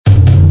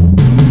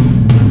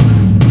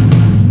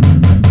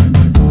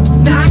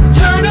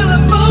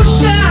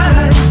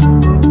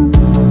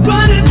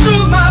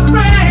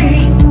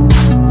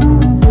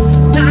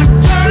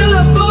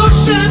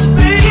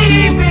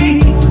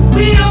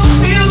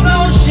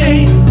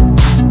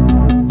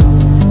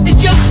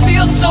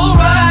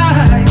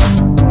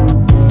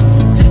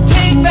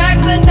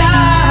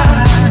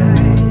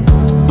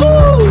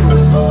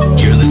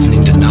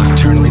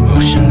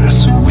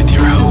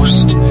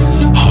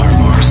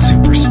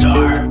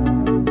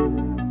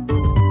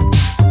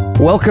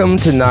Welcome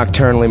to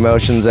Nocturnal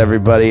Emotions,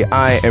 everybody.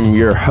 I am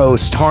your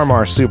host,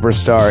 Harmar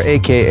Superstar,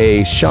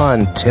 a.k.a.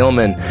 Sean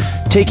Tillman,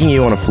 taking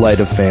you on a flight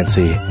of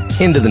fancy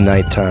into the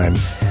nighttime.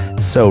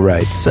 So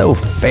right, so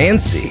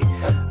fancy.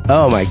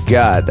 Oh my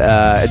God.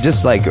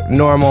 Just like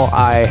normal,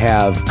 I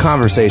have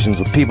conversations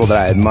with people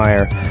that I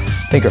admire,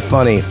 think are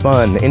funny,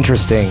 fun,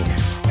 interesting,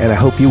 and I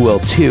hope you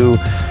will too.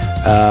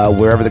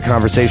 Wherever the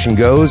conversation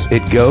goes,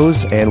 it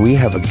goes, and we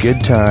have a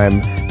good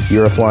time.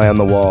 You're a fly on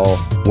the wall.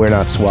 We're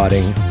not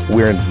swatting.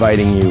 We're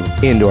inviting you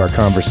into our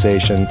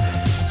conversation.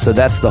 So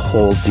that's the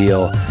whole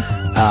deal.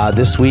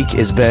 This week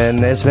it's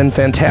been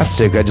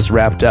fantastic. I just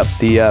wrapped up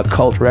the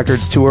Cult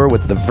Records tour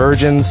with the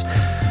Virgins.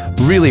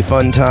 Really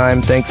fun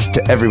time. Thanks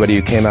to everybody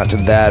who came out to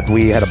that.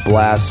 We had a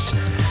blast.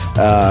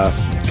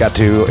 Got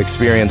to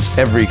experience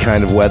every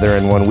kind of weather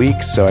in 1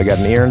 week, so I got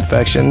an ear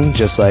infection,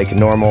 just like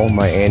normal,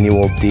 my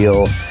annual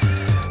deal.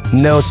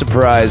 No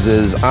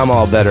surprises. I'm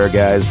all better,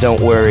 guys. Don't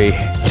worry.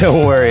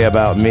 Don't worry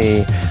about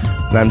me.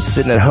 And I'm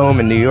sitting at home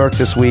in New York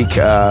this week,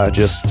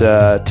 just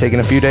taking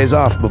a few days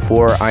off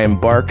before I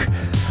embark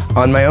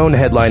on my own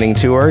headlining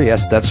tour.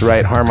 Yes, that's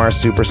right, Harmar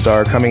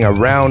Superstar, coming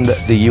around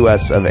the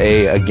US of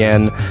A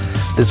again.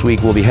 This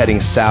week we'll be heading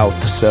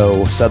south,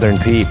 so Southern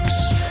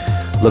peeps,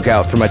 look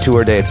out for my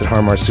tour dates at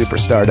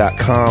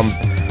harmarsuperstar.com.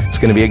 It's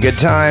going to be a good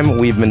time.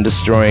 We've been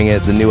destroying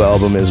it. The new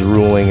album is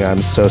ruling. I'm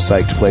so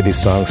psyched to play these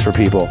songs for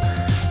people.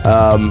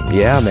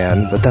 Yeah,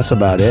 man, but that's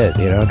about it,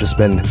 you know, just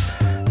been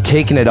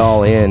taking it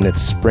all in.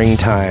 It's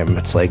springtime.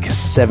 It's like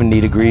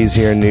 70 degrees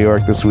here in New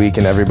York this week,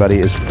 and everybody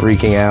is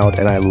freaking out,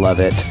 and I love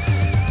it.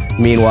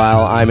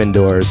 Meanwhile, I'm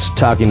indoors,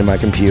 talking to my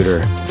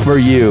computer. For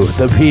you,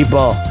 the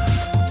people.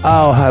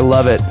 Oh, I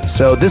love it.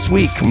 So this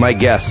week, my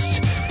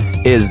guest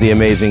is the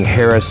amazing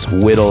Harris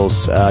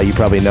Wittels. You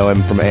probably know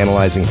him from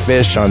Analyzing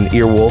Fish on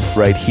Earwolf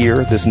right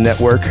here, this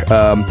network,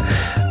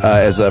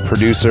 as a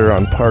producer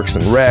on Parks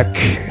and Rec,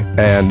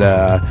 and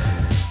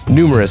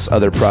numerous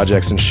other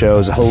projects and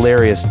shows. A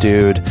hilarious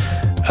dude.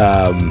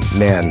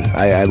 Man,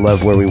 I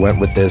love where we went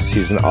with this.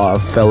 He's a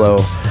fellow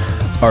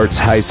Arts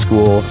High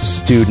School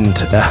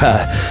student,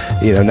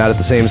 you know, not at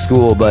the same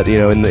school, but, you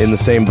know, in the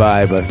same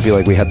vibe. I feel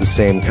like we had the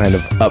same kind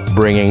of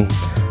upbringing.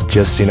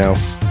 Just, you know,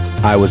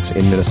 I was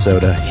in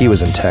Minnesota, he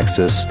was in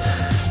Texas.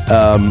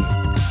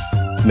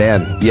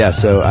 Man, yeah,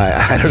 so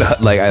I don't know,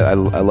 like, I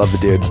love the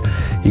dude.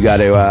 You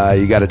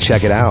gotta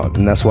check it out,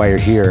 and that's why you're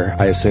here,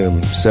 I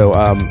assume. So,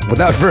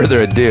 without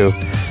further ado,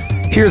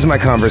 here's my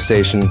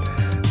conversation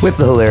with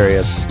the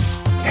hilarious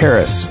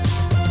Harris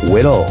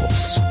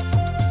Wittels.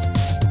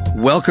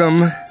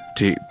 Welcome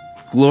to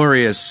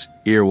glorious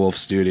Earwolf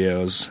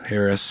Studios,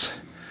 Harris.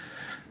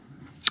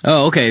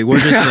 Oh, okay, we're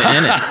just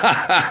in it.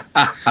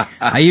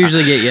 I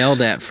usually get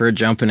yelled at for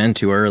jumping in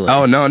too early.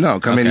 Oh, no,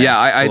 come in.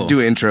 Yeah, cool. I do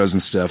intros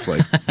and stuff,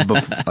 like,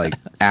 like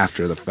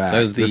after the fact. That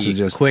was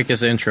the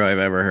quickest intro I've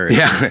ever heard.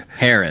 Yeah.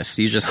 Harris,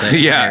 you just said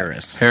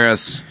Harris.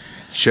 Harris,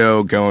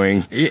 show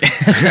going. Dude,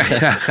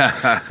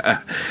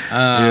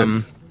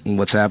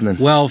 what's happening?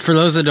 Well, for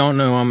those that don't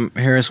know, I'm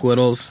Harris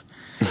Wittels.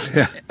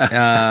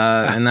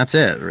 And that's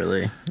it,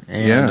 really.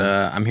 And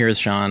I'm here with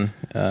Sean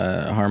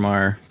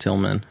Harmar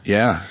Tillman.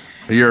 Yeah.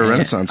 You're a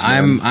Renaissance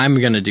man. I'm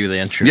going to do the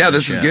intro. Yeah,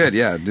 this is good.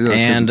 Yeah, do those.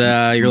 And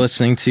you're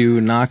listening to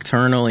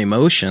Nocturnal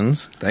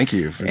Emotions. Thank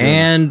you for doing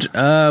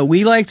And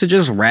we like to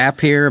just rap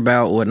here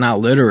about what, not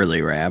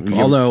literally rap,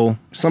 although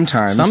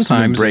sometimes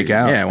we break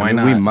out. Yeah, why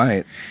not? We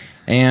might.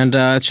 And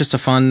it's just a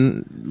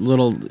fun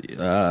little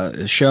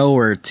show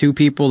where two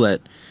people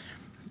that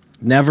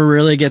never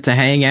really get to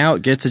hang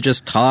out, get to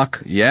just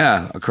talk.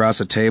 Yeah,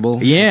 across a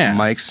table. Yeah.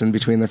 Mics in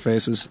between their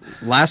faces.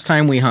 Last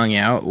time we hung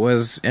out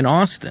was in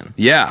Austin.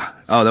 Yeah.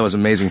 Oh, that was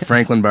amazing.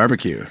 Franklin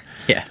Barbecue.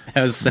 Yeah,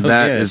 that was so good.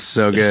 That is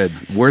so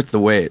good. Worth the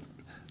wait.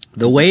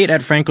 The wait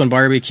at Franklin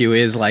Barbecue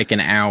is like an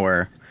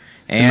hour.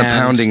 In the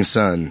pounding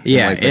sun.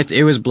 Yeah, like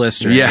it was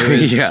blistering. Yeah,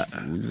 yeah.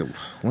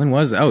 When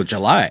was it? Oh,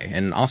 July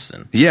in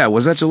Austin. Yeah,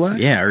 was that July?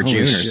 Yeah, or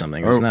June or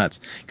something. It was nuts.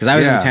 Because I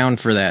was in town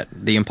for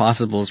the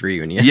Impossibles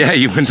reunion. Yeah,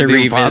 you went to the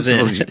revisit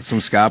Impossibles, some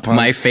ska punk.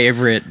 My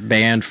favorite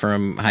band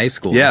from high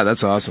school. Yeah,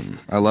 that's awesome.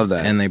 I love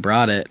that. And they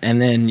brought it.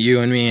 And then you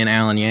and me and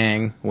Alan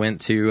Yang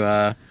went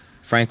to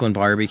Franklin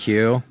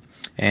Barbecue,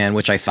 and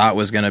which I thought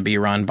was going to be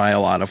run by a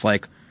lot of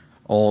like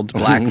old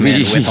black men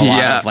with a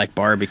lot of like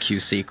barbecue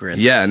secrets.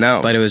 Yeah,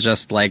 no. But it was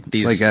just like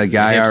these it's like a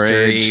guy our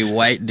age,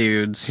 white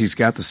dudes. He's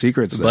got the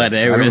secrets, though. But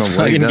it was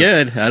fucking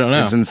good. I don't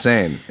know. It's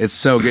insane. It's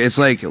so good. It's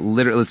like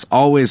literally,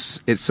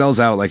 it sells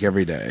out like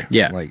every day.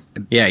 Yeah. Like,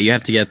 yeah, you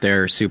have to get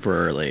there super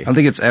early. I don't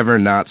think it's ever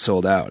not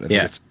sold out. I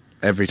think it's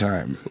every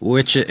time.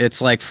 Which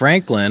it's like,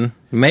 Franklin,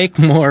 make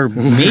more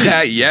meat.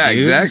 yeah,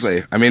 dudes.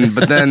 Exactly. I mean,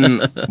 but then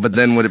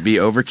would it be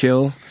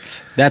overkill?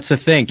 That's the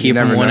thing. Keep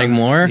them wanting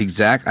more?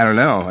 Exact. I don't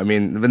know. I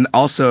mean, but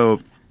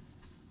also,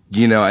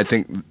 you know, I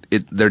think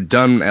they're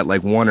done at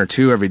like 1 or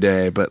 2 every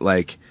day, but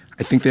like,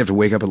 I think they have to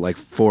wake up at like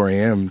 4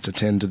 a.m. to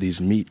tend to these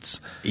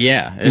meats.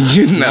 Yeah.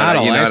 It's not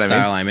a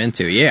lifestyle I'm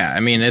into. Yeah. I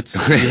mean, you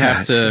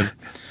have to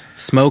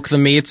smoke the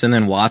meats and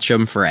then watch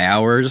them for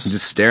hours.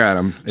 Just stare at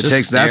them.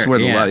 That's where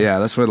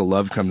that's where the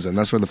love comes in.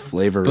 That's where the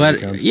flavor really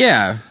comes.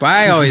 Yeah, but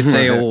I always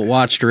say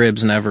watched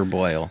ribs never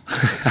boil.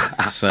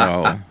 So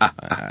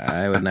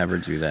I would never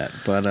do that.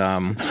 But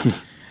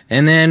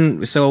and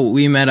then so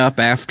we met up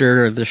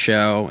after the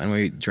show and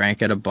we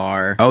drank at a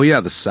bar. Oh yeah,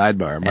 the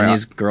sidebar. And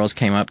these girls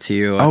came up to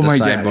you at the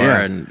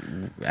sidebar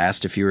and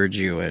asked if you were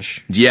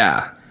Jewish.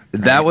 Yeah.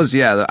 That was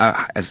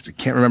I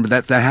can't remember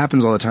that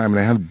happens all the time, and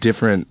I have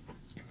different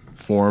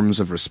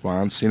forms of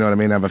response. You know what I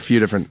mean? I have a few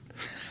different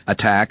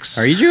attacks.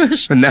 Are you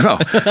Jewish? No,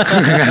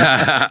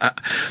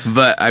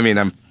 but I mean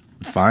I'm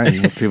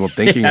fine with people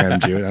thinking I'm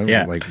Jewish. I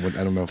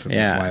don't know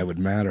why it would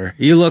matter.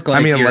 You look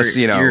like unless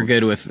you're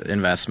good with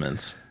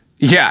investments.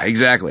 Yeah,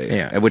 exactly.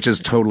 Yeah. Which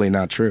is totally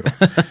not true.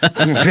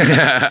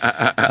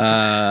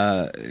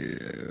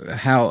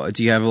 How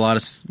do you have a lot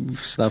of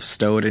stuff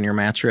stowed in your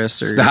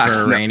mattress or for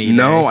a rainy day?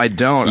 No, I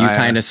don't. You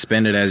kind of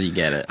spend it as you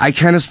get it. I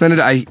kind of spend it.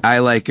 I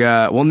like.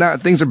 Well, now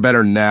things are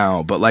better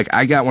now, but like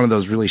I got one of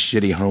those really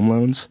shitty home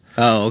loans.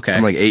 Oh, okay.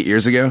 From like 8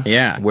 years ago.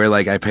 Yeah. Where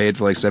like I paid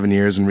for like 7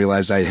 years and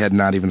realized I had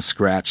not even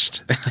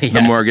scratched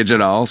the mortgage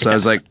at all. So I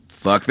was like,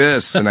 fuck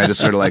this, and I just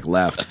sort of like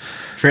left.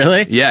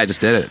 Really? Yeah, I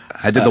just did it.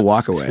 I did the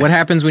walk away. What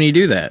happens when you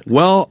do that?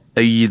 Well,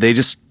 they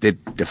just did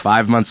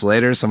 5 months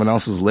later. Someone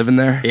else is living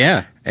there.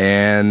 Yeah,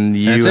 and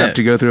you have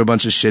to go through a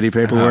bunch of shitty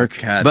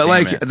paperwork. Oh, but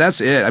like that's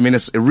it. I mean,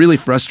 it's really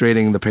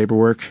frustrating, the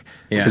paperwork,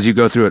 because you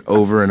go through it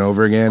over and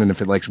over again. And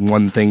if it like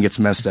one thing gets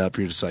messed up,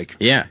 you're just like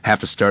have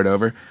to start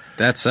over.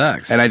 That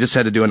sucks. And I just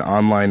had to do an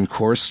online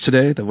course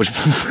today. That was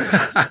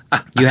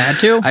you had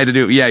to? I had to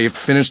do. Yeah, you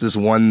finish this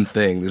one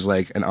thing. There's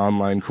like an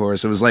online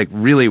course. It was like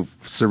really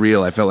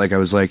surreal. I felt like I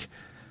was like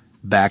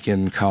back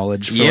in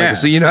college.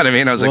 So you know what I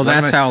mean? I was like, well,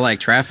 that's how like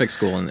traffic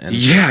school and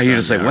you're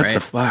just like, what right? the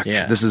fuck?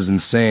 Yeah. This is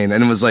insane.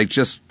 And it was like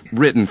just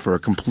written for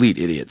complete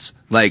idiots.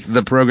 Like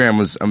the program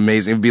was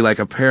amazing. It'd be like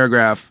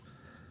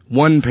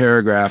one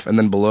paragraph, and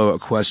then below a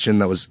question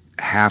that was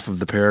half of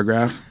the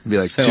paragraph. It'd be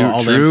like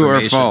true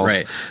or false.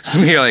 Right. So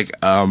you're like,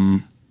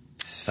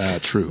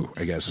 true,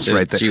 I guess. It's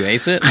right there. Did you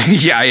ace it?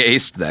 Yeah, I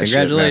aced that.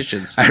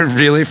 Congratulations. Shit, I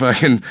really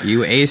fucking...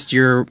 You aced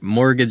your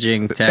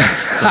mortgaging test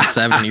from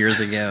 7 years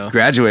ago.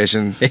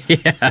 Graduation.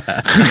 Yeah.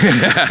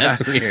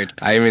 That's weird.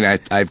 I mean,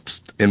 I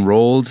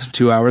enrolled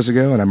 2 hours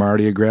ago, and I'm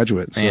already a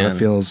graduate, so it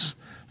feels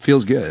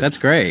good. That's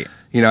great.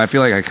 You know, I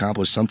feel like I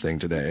accomplished something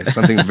today.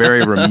 Something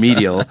very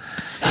remedial.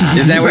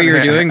 Is that what you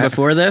were doing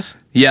before this?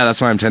 Yeah,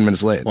 that's why I'm 10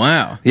 minutes late.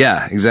 Wow.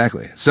 Yeah,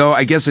 exactly. So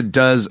I guess it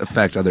does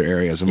affect other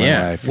areas of my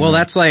life. Well,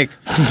 that's like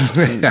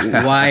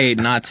why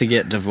not to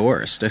get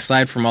divorced,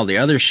 aside from all the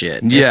other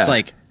shit. It's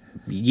like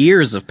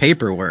years of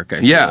paperwork,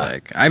 I feel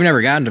like. I've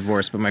never gotten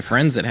divorced, but my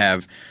friends that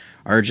have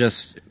are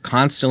just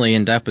constantly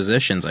in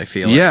depositions, I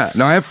feel like. Yeah.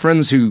 No, I have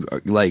friends who,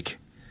 like...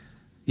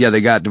 Yeah,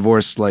 they got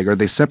divorced, or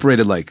they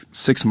separated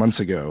 6 months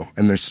ago,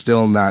 and they're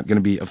still not going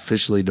to be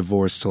officially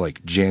divorced till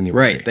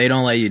January. Right, they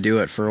don't let you do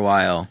it for a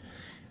while,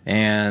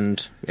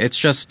 and it's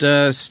just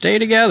stay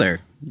together.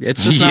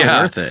 It's just not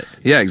worth it.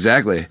 Yeah,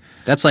 exactly.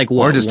 That's like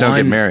or just don't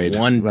get married.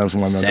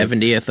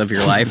 1/70th of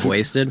your life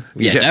wasted.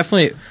 Yeah,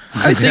 definitely.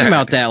 I was thinking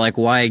about that. Like,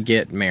 why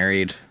get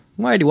married?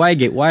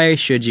 Why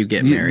should you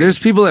get married? There's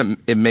people that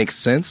it makes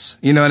sense.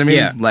 You know what I mean?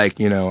 Yeah. Like,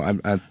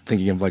 I'm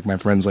thinking of my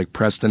friends like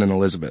Preston and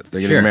Elizabeth.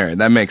 They're getting married.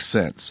 That makes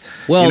sense.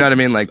 Well, you know what I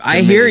mean? Like,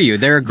 I hear you.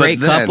 They're a great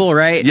couple,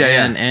 right?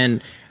 Yeah,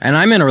 And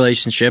I'm in a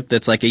relationship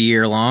that's like a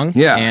year long.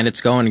 Yeah. And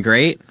it's going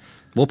great.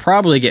 We'll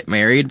probably get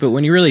married, but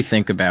when you really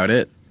think about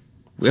it,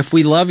 if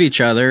we love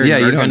each other,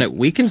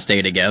 we can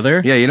stay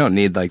together. Yeah, you don't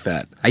need like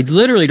that. I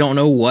literally don't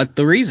know what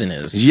the reason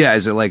is. Yeah,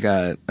 is it like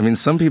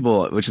some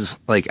people, which is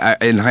like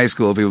in high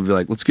school, people would be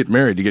like, let's get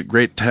married. You get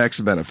great tax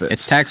benefits.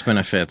 It's tax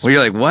benefits. Well,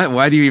 you're like, what?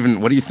 What are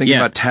you thinking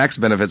about tax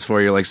benefits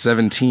for? You're like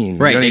 17.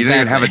 Right, you don't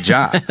even have a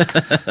job.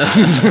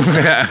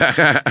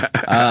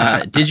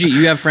 Did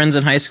you have friends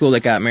in high school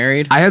that got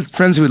married? I had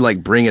friends who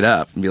would bring it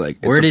up and be like,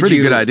 it's a pretty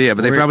good idea,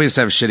 but they probably just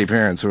have shitty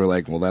parents who were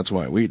like, well, that's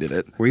why we did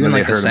it. Were you in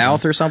the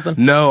South or something?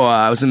 No,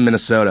 I was in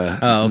Minnesota.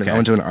 Oh, okay. I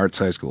went to an arts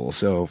high school,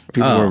 so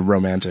people were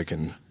romantic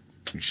and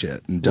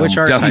shit and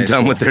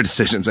dumb with their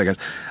decisions, I guess.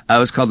 It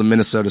was called the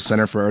Minnesota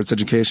Center for Arts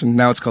Education.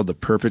 Now it's called the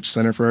Perpich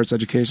Center for Arts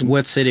Education.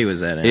 What city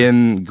was that in?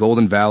 In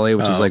Golden Valley,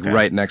 which is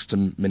right next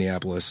to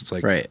Minneapolis. It's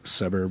a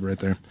suburb right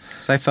there.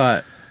 So I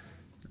thought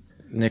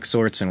Nick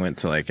Swartzen went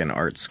to an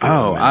art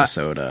school in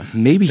Minnesota.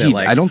 Maybe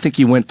I don't think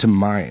he went to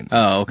mine.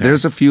 Oh, okay.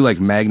 There's a few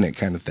magnet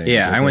kind of things.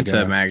 Yeah, I went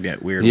to a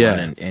magnet weird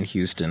one in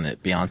Houston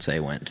that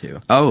Beyonce went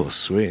to. Oh,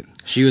 sweet.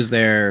 She was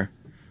there.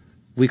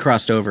 We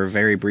crossed over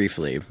very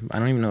briefly. I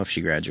don't even know if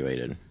she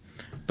graduated,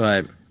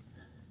 but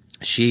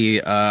she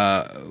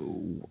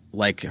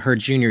her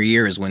junior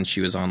year is when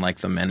she was on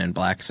the Men in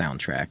Black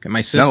soundtrack, and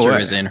my sister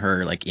was in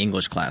her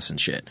English class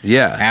and shit.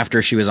 Yeah.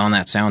 After she was on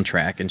that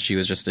soundtrack, and she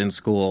was just in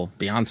school,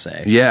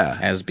 Beyonce. Yeah.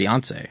 As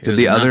Beyonce. Did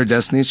the other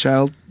Destiny's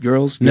Child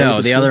girls?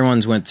 No, the other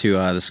ones went to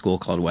the school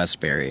called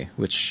Westbury,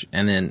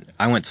 and then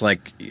I went to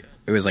it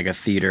was a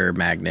theater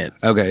magnet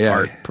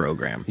art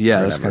program.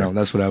 Yeah,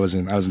 that's what I was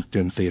in. I was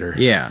doing theater.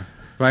 Yeah.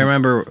 But I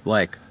remember,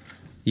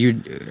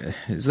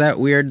 Is that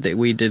weird that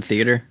we did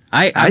theater?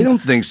 I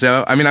don't think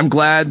so. I mean, I'm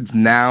glad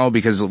now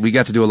because we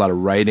got to do a lot of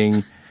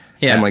writing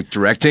and like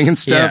directing and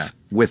stuff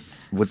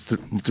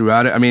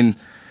throughout it. I mean,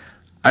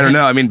 I don't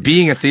know. I mean,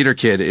 being a theater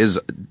kid is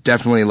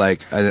definitely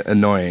like an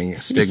annoying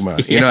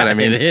stigma. You know what I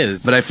mean? It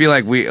is. But I feel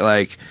like we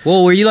like.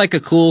 Well, were you like a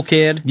cool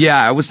kid?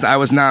 Yeah, I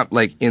was not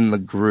like in the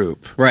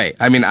group. Right.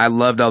 I mean, I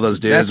loved all those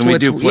dudes, and we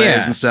do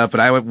plays and stuff. But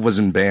I was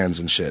in bands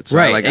and shit. So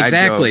right. Like,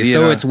 exactly.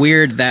 So it's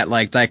weird that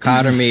like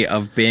dichotomy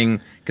of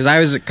being, because I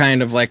was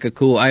kind of like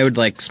I would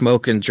like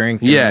smoke and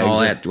drink and all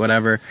that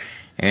whatever.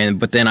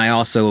 But then I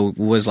also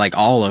was like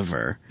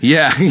Oliver.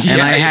 Yeah.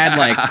 And I had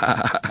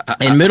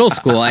like, in middle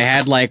school, I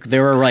had like,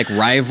 there were like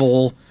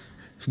rival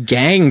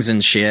gangs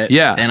and shit.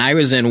 Yeah. And I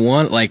was in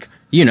one, like,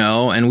 you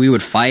know, and we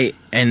would fight,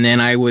 and then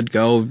I would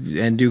go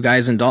and do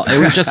Guys and Dolls. It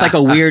was just like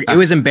it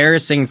was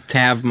embarrassing to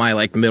have my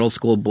like middle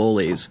school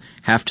bullies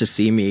have to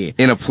see me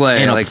in a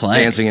play,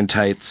 dancing in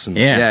tights. And,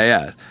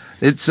 yeah.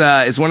 It's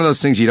one of those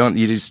things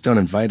you just don't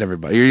invite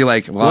everybody. You're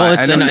like, well,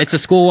 it's a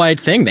school-wide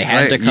thing. They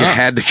had to come. You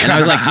had to come. And I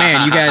was like,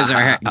 man, you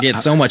guys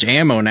get so much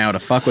ammo now to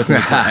fuck with me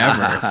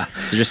forever.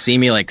 To just see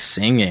me like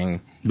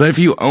singing. But if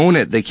you own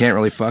it, they can't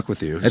really fuck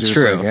with you. That's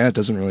true. Like, it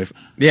doesn't really.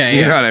 Yeah.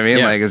 You know what I mean?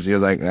 Yeah. Like, you're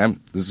like,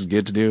 this is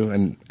good to do,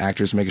 and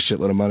actors make a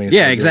shitload of money.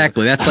 Yeah,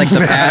 exactly. That's like the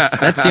path.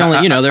 That's the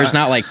only. There's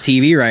not like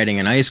TV writing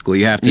in high school.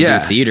 You have to do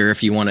theater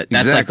if you want it.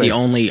 That's like the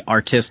only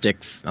artistic,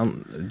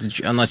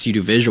 unless you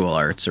do visual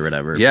arts or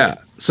whatever. Yeah.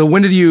 So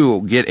when did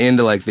you get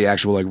into like the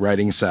actual like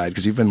writing side?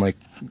 Because you've been like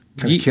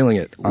kind of killing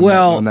it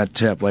on that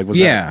tip. Like,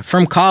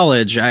 from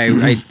college,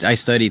 I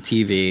studied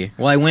TV.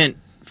 Well, I went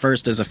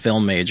first as a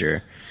film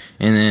major,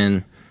 and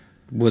then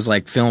was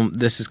like, film,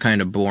 this is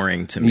kind of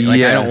boring to me.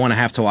 Like, I don't want to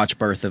have to watch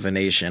Birth of a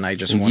Nation. I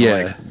just want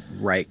to like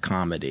write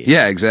comedy.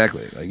 Yeah,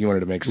 exactly. Like, you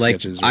wanted to make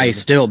sketches.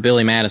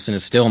 Billy Madison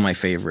is still my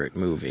favorite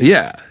movie.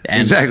 Yeah,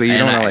 exactly. You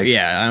don't want to like, you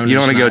don't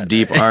want to go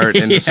deep art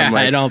into some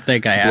like, I don't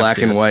think I have black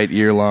and white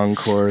year-long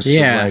course.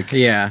 Yeah, like,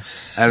 I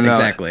don't know.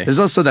 Exactly. There's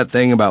also that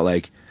thing about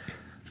like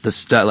the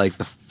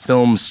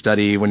film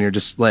study when you're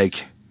just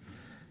like,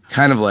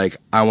 kind of like,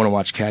 I want to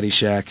watch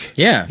Caddyshack.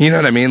 Yeah. You know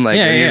what I mean? Like,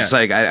 you're just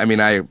like, I mean,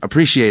 I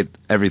appreciate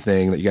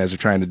everything that you guys are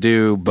trying to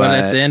do, but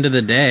at the end of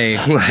the day,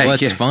 like,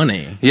 what's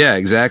funny? Yeah,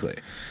 exactly.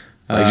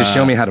 Like, just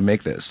show me how to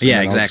make this.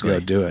 Yeah, exactly.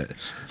 I'll just go do it.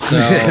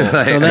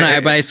 So, but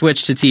I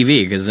switched to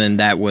TV, because then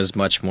that was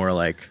much more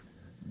like,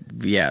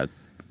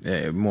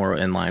 more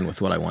in line with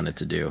what I wanted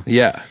to do.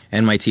 Yeah.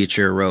 And my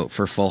teacher wrote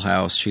for Full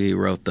House. She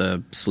wrote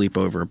the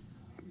sleepover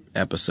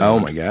episode. Oh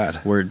my God.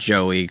 Where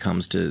Joey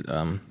comes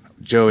to,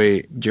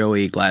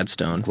 Joey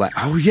Gladstone.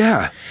 Oh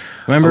yeah.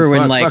 Remember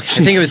when like I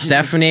think it was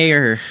Stephanie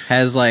or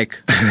has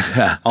like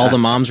all the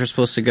moms were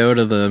supposed to go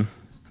to the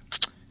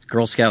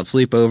Girl Scout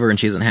sleepover and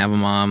she doesn't have a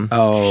mom.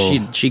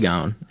 Oh, she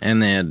gone,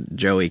 and then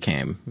Joey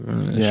came.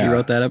 She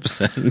wrote that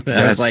episode.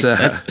 I was like,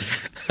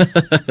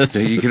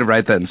 you could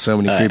write that in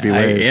so many creepy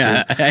ways.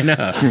 I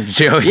know.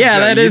 Joey. Yeah,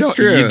 that is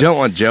true. You don't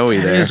want Joey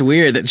there. It's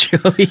weird that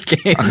Joey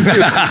came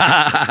to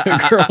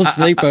a girl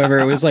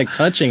sleepover. It was like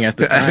touching at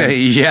the time.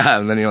 Yeah,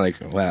 and then you're like,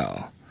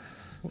 well.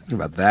 What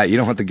about that? You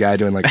don't want the guy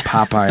doing like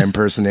Popeye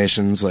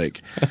impersonations,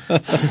 like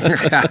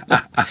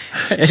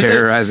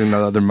terrorizing the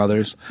other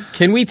mothers.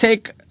 Can we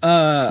take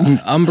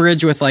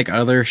umbrage with like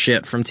other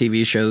shit from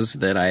TV shows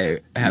that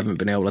I haven't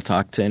been able to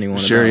talk to anyone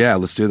about? Sure, yeah,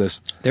 let's do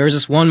this. There was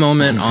this one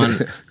moment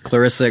on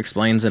Clarissa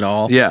Explains It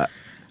All. Yeah.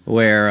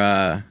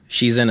 Where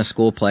she's in a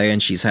school play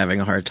and she's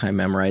having a hard time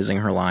memorizing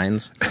her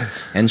lines.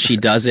 And she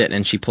does it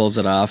and she pulls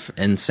it off.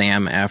 And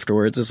Sam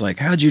afterwards is like,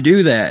 how'd you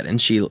do that? And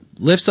she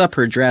lifts up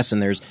her dress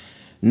and there's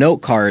note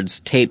cards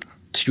taped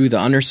to the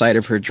underside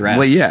of her dress.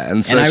 Well, yeah,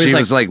 and so she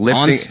was like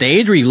lifting on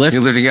stage. Were you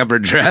lifting up her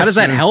dress? How does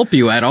that help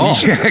you at all?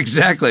 Yeah,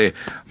 exactly.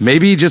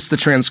 Maybe just the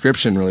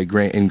transcription really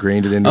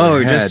ingrained it into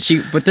her head.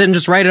 But then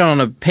just write it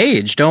on a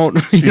page. You don't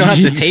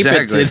have to tape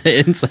it to the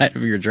inside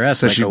of your dress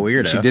so like a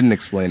weirdo. She didn't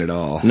explain it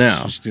all.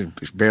 No, she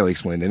barely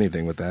explained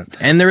anything with that.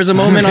 And there was a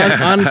moment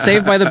on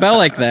Saved by the Bell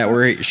like that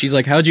where she's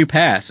like, "How'd you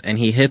pass?" And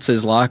he hits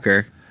his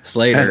locker.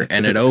 Slater,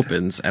 and it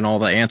opens, and all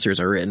the answers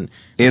are written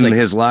in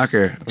his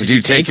locker. Did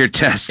you take your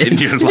test in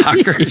your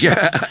locker?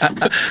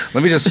 Yeah.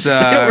 Let me just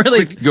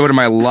go to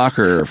my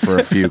locker for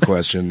a few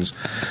questions.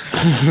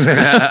 You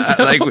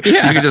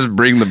can just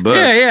bring the book.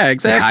 Yeah,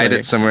 exactly. Hide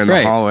it somewhere in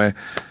the hallway.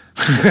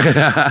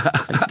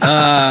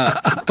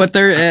 But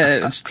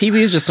TV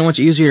is just so much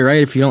easier to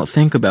write if you don't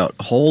think about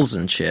holes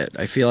and shit.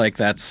 I feel like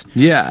that's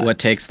what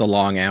takes the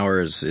long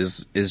hours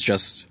is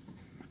just.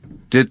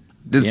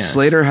 Did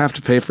Slater have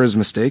to pay for his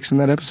mistakes in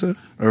that episode?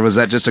 Or was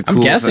that just a cool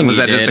I'm guessing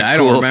thing? he did. I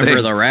don't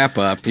remember the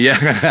wrap-up.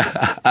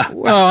 Yeah.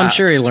 Well, I'm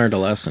sure he learned a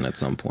lesson at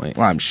some point.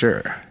 Well, I'm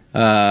sure.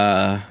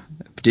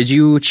 Did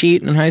you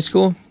cheat in high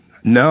school?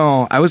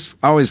 No. I was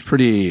always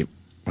pretty...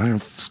 I don't know,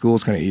 school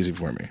was kind of easy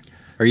for me.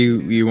 Are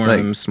you one of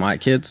them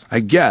smart kids? I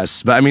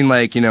guess. But I mean,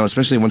 like,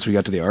 especially once we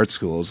got to the art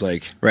schools,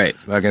 like... Right.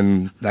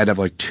 I'd have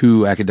like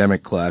 2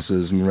 academic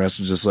classes, and the rest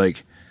was just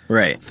like...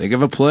 Right. Think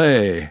of a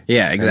play.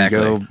 Yeah, exactly.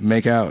 And go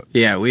make out.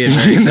 Yeah, we had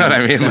very You know what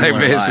I mean? similar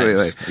Like, basically,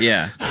 lives. like-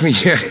 yeah.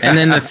 Yeah. And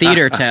then the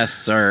theater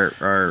tests are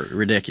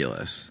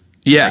ridiculous.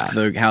 Yeah.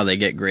 Like how they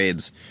get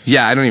grades.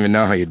 Yeah, I don't even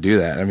know how you do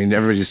that. I mean,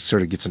 everybody just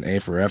sort of gets an A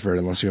for effort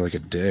unless you're like a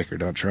dick or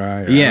don't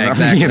try. Or, Yeah, I don't know.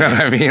 exactly. You know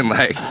what I mean?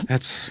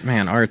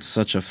 Like, Art's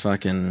such a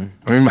fucking...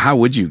 I mean, how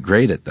would you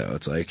grade it, though?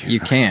 It's like... You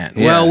can't.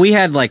 Yeah. Well, we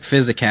had like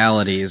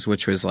physicalities,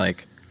 which was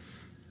like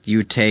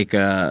you take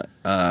a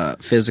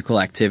physical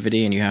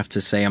activity and you have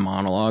to say a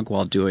monologue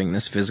while doing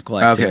this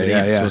physical activity. yeah,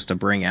 and it's yeah. supposed to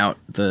bring out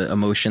the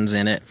emotions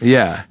in it.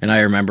 Yeah. And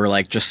I remember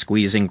like just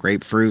squeezing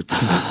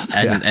grapefruits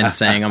and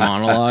saying a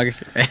monologue.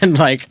 And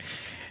like,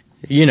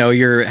 you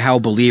know, how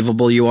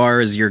believable you are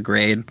is your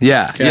grade.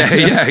 Yeah, yeah,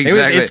 yeah,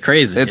 exactly. It's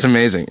crazy. It's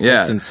amazing. Yeah.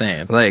 It's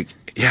insane. Like,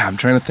 yeah, I'm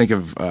trying to think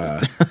of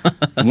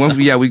once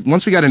we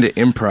got into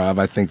improv,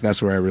 I think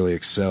that's where I really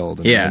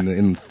excelled. In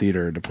the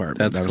theater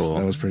department. That's cool.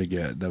 That was pretty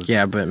good. That was,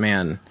 Yeah, but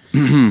man,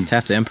 to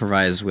have to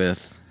improvise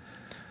with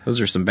those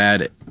are some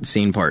bad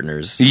scene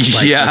partners.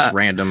 Like Yeah. just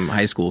random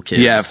high school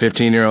kids. Yeah,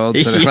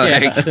 15-year-olds. And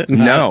like,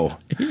 no.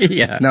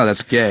 Yeah. No,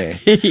 that's gay.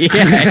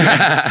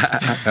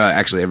 Yeah.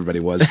 Actually, everybody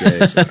was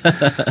gay. So.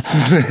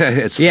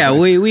 It's Yeah,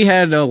 funny. we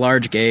had a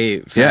large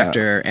gay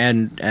factor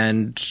and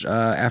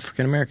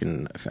African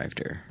American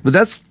factor. But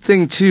that's the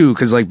thing too,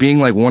 because like being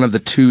like one of the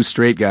 2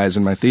 straight guys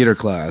in my theater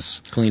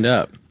class, Cleaned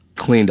up.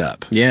 cleaned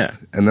up, Yeah.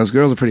 and those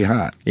girls are pretty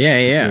hot.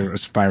 Yeah. They're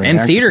aspiring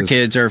And theater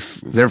actresses. kids are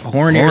They're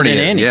hornier than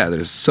any. Yeah,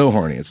 they're so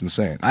horny. It's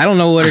insane. I don't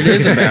know what it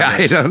is about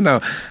I it. don't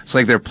know. It's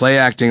like they're play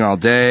acting all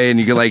day, and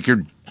you get like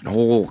your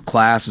whole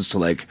class is to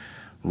like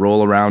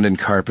roll around in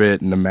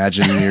carpet and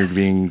imagine you're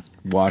being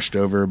washed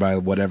over by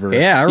whatever.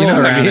 Yeah, I You know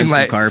rolled what around in some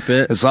Like,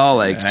 carpet. It's all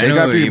like I take know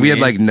off what your. you We had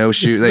mean. like no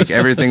shoe, like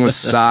everything was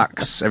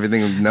socks,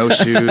 everything with no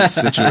shoes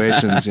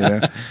situations. You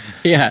know,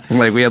 Yeah.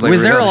 like we had like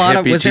was there real a lot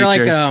of hippie was there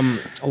like teacher.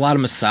 a lot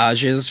of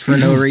massages for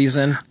no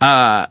reason?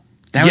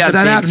 That was a big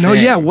happened. No,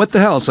 thing. yeah. What the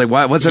hell? It's like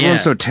what's everyone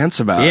Yeah. so tense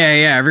about?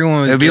 Yeah,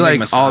 everyone was It'd be giving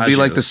like I'll be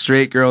like the massages.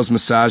 straight girls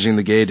massaging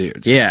the gay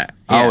dudes. Yeah.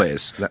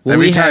 Always. Well,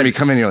 Every we time had- you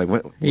come in, you're like,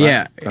 what?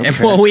 Yeah.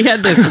 Okay. Well, we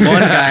had this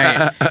one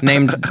guy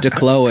named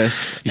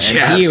DeClois, and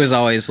Yes. he was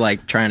always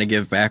like trying to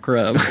give back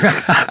rubs.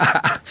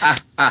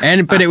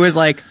 But it was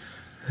like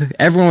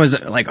everyone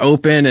was like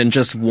open and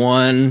just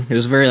one. It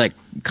was very like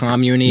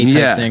commune-y type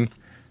Yeah. thing.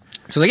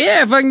 So I was like,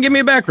 yeah, if I can give me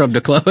a back rub,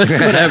 DeClois,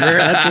 whatever.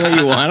 That's what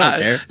you want. I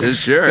don't care.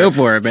 Sure. Go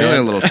for it, man. Feeling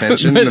a little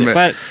tension.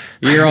 but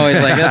you're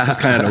always like, this is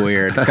kind of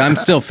weird. I'm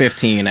still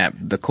 15 at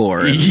the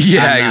core. and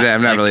Yeah, I'm exactly.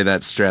 I'm not like, really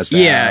that stressed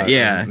Yeah, out.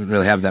 yeah. I don't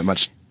really have that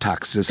much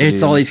toxicity.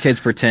 It's all these kids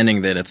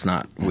pretending that it's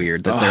not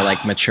weird, that they're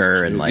like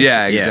mature and like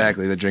yeah,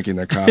 exactly. They're drinking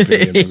their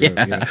coffee. And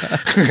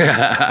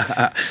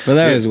But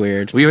that was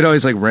weird. We would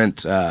always like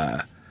rent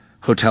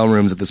hotel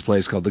rooms at this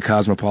place called the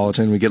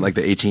Cosmopolitan. We get like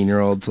the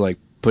 18-year-old to like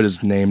put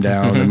his name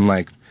down and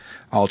like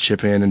I'll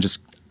chip in and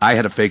just. I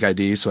had a fake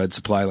ID, so I'd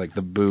supply like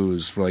the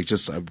booze for like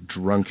just a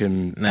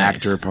drunken Nice.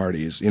 actor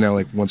parties. You know,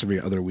 like once every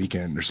other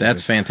weekend or something.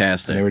 That's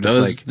fantastic. They were just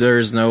like-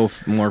 There's no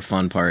more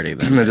fun party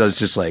than And it was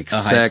just like A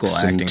high school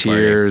sex and acting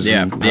party. tears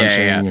Yeah, and yeah,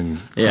 punching yeah. and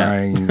Yeah.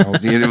 crying. And all,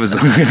 it was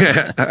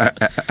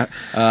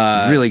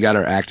really got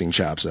our acting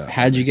chops up.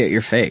 How'd you get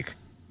your fake?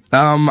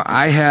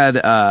 I had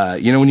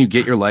you know when you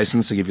get your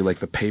license, they give you like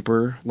the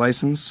paper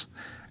license.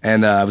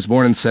 And I was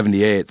born in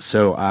 78,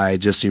 so I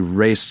just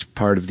erased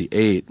part of the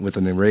 8 with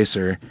an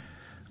eraser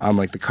on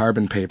like the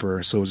carbon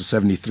paper, so it was a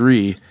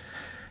 73.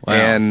 Wow.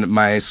 And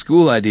my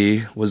school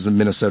ID was the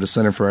Minnesota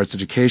Center for Arts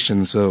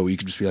Education, so you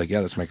could just be like, yeah,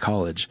 that's my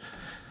college.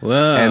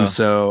 Whoa. And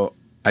so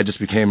I just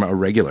became a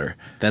regular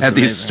That's at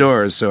these amazing.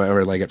 stores. So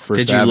or like at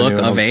First Did you Avenue. look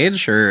and all- of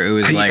age, or it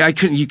was like I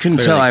couldn't. You couldn't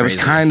clearly tell. I was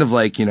crazy? kind of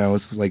like, you know,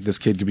 it's like this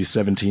kid could be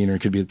 17 or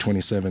it could be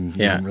 27. You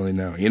Yeah. don't really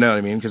know. You know what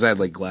I mean? Because I had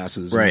like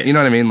glasses. Right. You know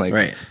what I mean? Like,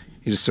 Right.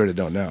 you just sort of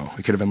don't know.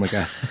 It could have been like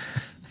a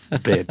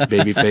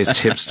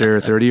baby-faced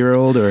hipster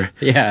 30-year-old or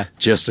Yeah.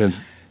 just a.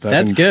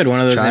 That's good.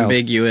 One of those child.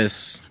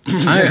 ambiguous.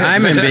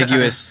 I'm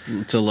ambiguous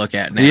to look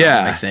at now.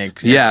 Yeah. I think.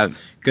 Yeah. It's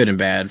good and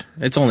bad.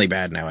 It's only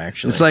bad now,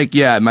 actually. It's like,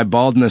 yeah, my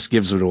baldness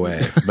gives it away,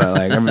 but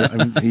like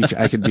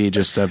I could be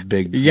just a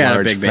big, You got a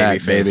large, big fat baby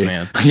face, baby.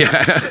 man.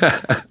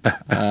 Yeah.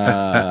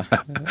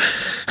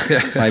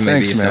 If I may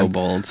be Thanks, so man.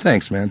 bold.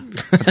 Thanks, man.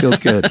 It feels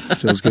good. It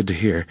feels good to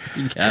hear.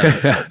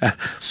 Yeah.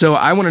 So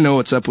I want to know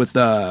what's up with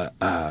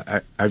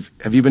have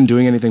you been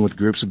doing anything with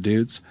groups of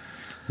dudes?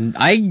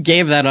 I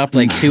gave that up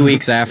like 2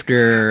 weeks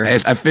after.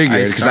 I figured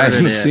because I haven't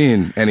started it.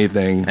 seen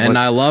anything. And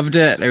I loved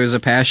it. It was a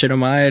passion of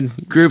mine.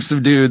 Groups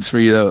of dudes for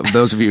you,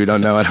 those of you who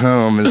don't know at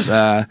home is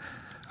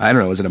I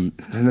don't know. Is it a?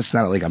 And it's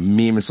not like a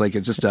meme. It's like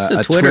it's just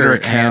a Twitter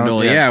account.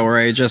 handle, yeah, where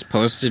I just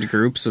posted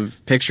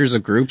pictures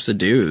of groups of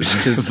dudes.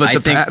 Because But I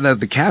think,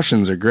 the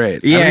captions are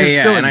great. Yeah, it yeah,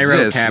 still and I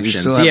wrote exists. You captions.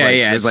 still have, Yeah, like,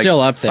 yeah, there's, it's like still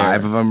up there.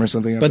 5 of them or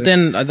something. but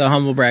then the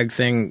humble brag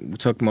thing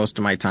took most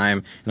of my time,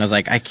 and I was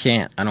like, I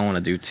don't want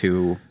to do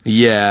 2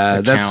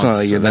 yeah, that's accounts. not.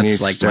 So Then that's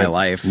you like start- my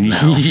life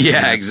now.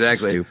 Yeah, That's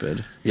exactly.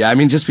 Stupid. Yeah, I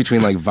mean, just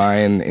between like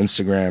Vine,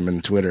 Instagram,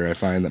 and Twitter, I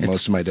find that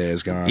most of my day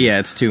is gone. Yeah,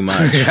 it's too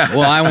much.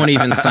 Well, I won't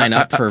even sign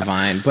up for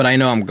Vine, but I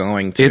know I'm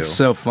going to. It's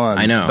so fun.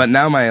 I know. But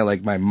now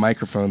my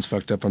microphone's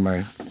fucked up on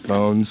my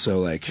phone,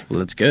 so like... Well,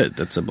 that's good.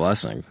 That's a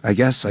blessing. I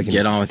guess I can...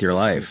 Get on with your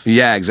life.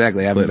 Yeah,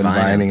 exactly. I haven't been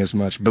Vining. vining as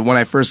much. But when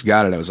I first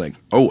got it, I was like,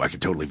 oh, I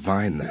could totally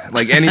Vine that.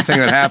 Like, anything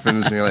that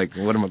happens, and you're like,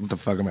 what the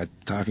fuck am I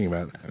talking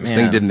about? This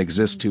thing didn't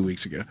exist 2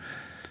 weeks ago.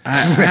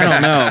 I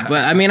don't know,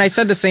 but I mean, I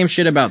said the same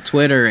shit about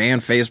Twitter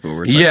and Facebook.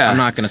 Where it's like, I'm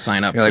not going to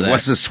sign up. You're like,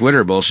 what's this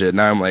Twitter bullshit?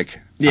 Now I'm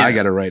like, I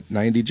got to write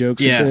 90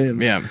 jokes a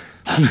day. Yeah.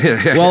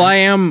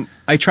 Well,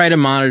 I try to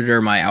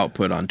monitor my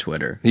output on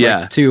Twitter. Yeah.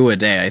 Like 2 a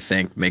day, I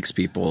think, makes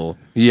people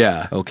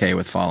okay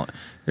with following.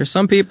 There's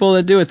some people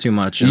that do it too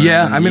much.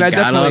 Yeah, I mean, I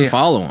definitely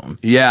unfollow them.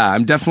 Yeah,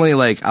 I'm definitely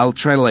like, I'll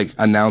try to like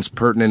announce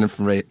pertinent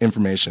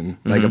information,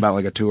 like about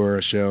like a tour or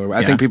a show.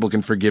 I think people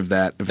can forgive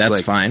that. If That's it's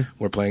like, fine.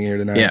 We're playing here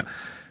tonight. Yeah.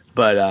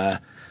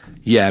 But,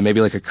 yeah, maybe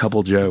like a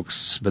couple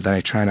jokes, but then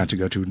I try not to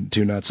go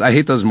too nuts. I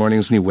hate those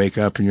mornings when you wake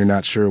up and you're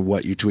not sure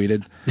what you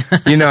tweeted.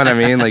 You know what I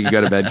mean? Like you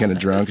go to bed kind of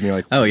drunk and you're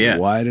like, oh yeah,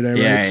 why did I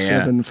write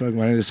 7?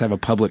 Why did I just have a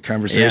public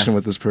conversation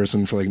with this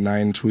person for like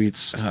 9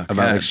 tweets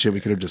about like shit we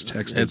could have just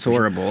texted? It's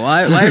horrible.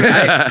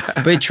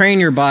 But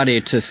train your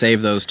body to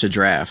save those to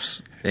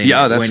drafts. That's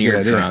when a you're good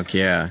idea. drunk.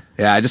 Yeah,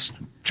 I just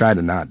try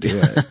to not do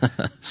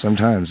it.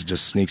 Sometimes it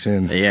just sneaks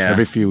in.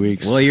 Every few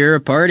weeks. Well, you're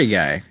a party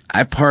guy.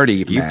 I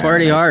party. You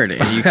party hard,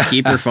 and you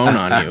keep your phone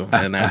on you,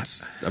 and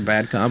that's a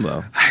bad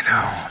combo. I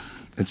know.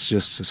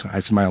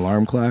 It's my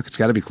alarm clock. It's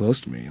got to be close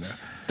to me. You know?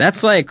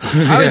 That's like,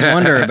 I always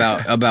wonder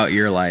about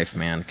your life,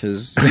 man,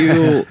 because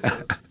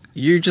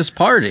you just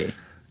party.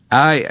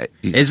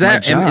 Is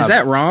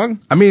that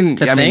wrong? I mean,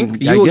 to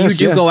think you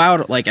do go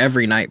out like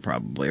every night,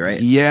 probably, right?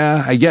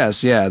 Yeah, I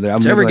guess. Yeah.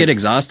 Does it ever get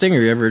exhausting,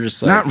 or you ever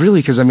just like... Not really,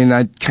 because I mean,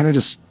 I kind of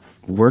just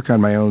work on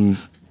my own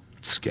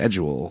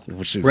schedule,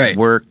 which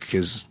work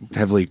is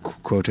heavily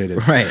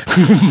quotated. Right.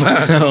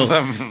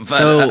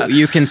 So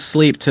you can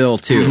sleep till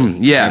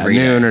 2. Every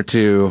noon or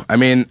 2. I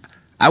mean,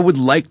 I would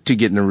like to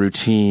get in a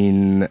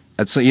routine.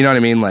 You know what I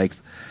mean? Like,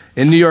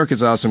 in New York,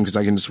 it's awesome because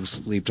I can just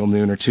sleep till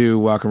noon or 2,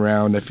 walk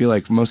around. I feel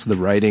like most of the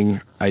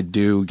writing I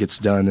do gets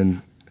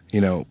done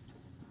in, a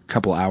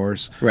couple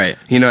hours. Right.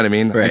 You know what I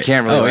mean? Right. I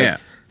can't really,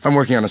 if I'm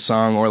working on a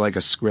song or like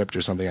a script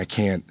or something, I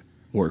can't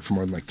work for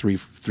more than like 3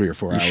 or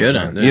 4 hours. You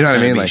shouldn't. You know what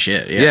I mean? Like,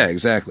 shit. Yeah,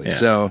 exactly. Yeah.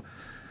 So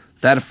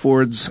that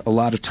affords a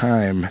lot of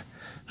time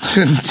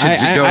to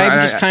I'm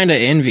go. just kind of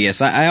envious.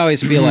 I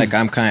always feel like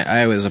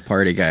I was a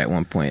party guy at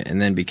one point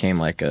and then became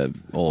like a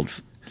old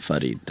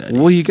fuddy duddy.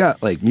 Well, you got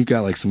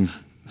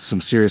some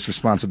serious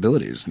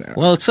responsibilities now.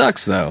 Well, it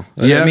sucks though.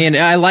 Yeah. I mean,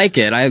 I like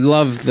it. I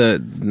love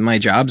my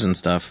jobs and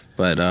stuff,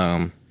 but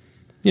all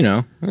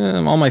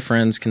my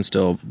friends can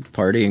still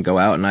party and go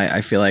out, and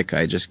I feel like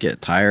I just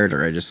get tired,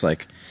 or I just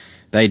like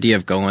the idea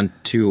of going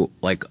to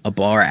like a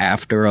bar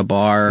after a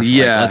bar.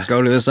 Yeah. Like, let's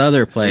go to this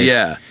other place.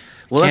 Yeah.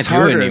 Well, that's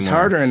harder. It's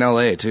harder in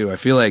LA too. I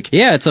feel like.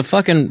 Yeah, it's a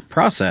fucking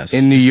process.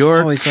 In New York,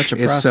 it's always such a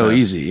process. It's so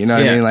easy. You know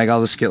what I mean? Like,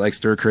 I'll just get like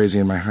stir crazy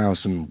in my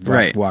house and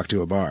walk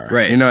to a bar.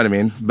 Right. You know what I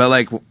mean? But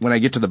like when I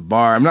get to the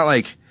bar, I'm not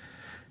like.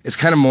 It's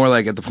kind of more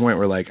like at the point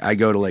where like I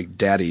go to like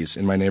Daddy's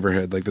in my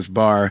neighborhood, like this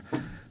bar.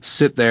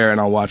 Sit there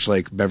and I'll watch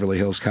like Beverly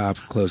Hills Cop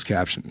closed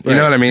caption. You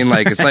know what I mean?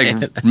 Like it's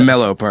like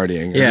mellow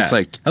partying. Yeah. Just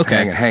like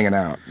hanging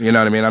out. You know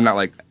what I mean? I'm not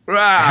like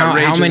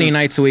how many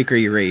nights a week are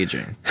you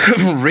raging?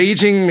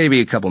 Raging maybe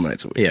a couple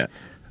nights a week. Yeah.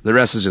 The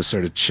rest is just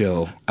sort of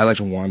chill. I like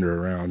to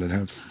wander around and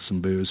have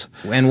some booze.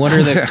 And what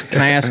are the...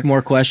 Can I ask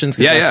more questions?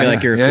 Because I feel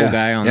like you're a cool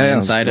guy on the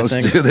inside of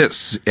things. Let's do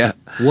this. Yeah.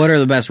 What are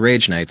the best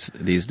rage nights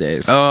these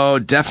days? Oh,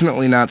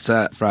 definitely not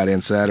Friday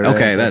and Saturday.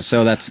 Okay, that's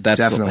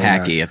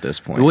hacky at this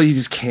point. Well, you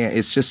just can't.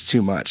 It's just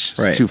too much. It's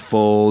right. too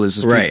full.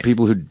 There's just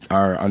people who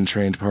are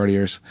untrained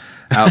partiers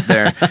out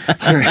there.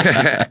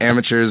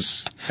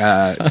 Amateurs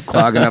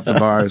clogging up the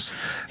bars.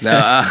 No,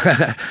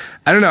 I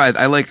don't know.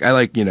 I like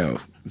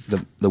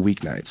the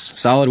weeknights.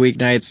 Solid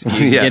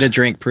weeknights. You get a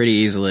drink pretty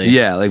easily.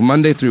 Yeah, like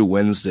Monday through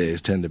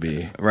Wednesdays tend to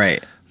be.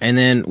 Right. And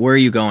then where are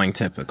you going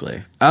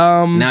typically?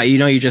 Now,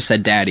 you just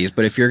said Daddy's,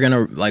 but if you're going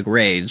to like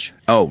rage.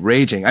 Oh,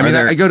 raging. I mean,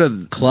 I go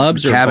to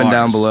clubs or cabin bars?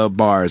 Down below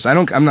bars.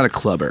 I'm not a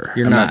clubber.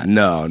 You're not?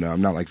 No,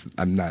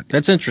 I'm not.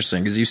 That's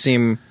interesting because you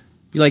seem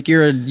like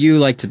you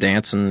like to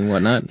dance and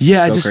whatnot.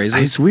 Yeah, crazy.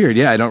 It's weird.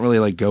 Yeah, I don't really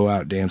like go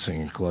out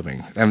dancing and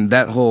clubbing. I mean,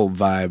 that whole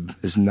vibe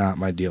is not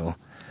my deal.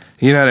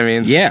 You know what I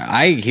mean? Yeah,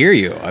 I hear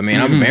you. I mean,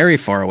 I'm very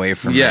far away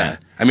from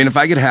that. I mean, if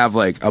I could have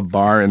like a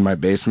bar in my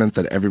basement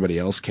that everybody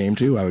else came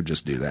to, I would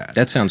just do that.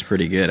 That sounds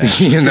pretty good.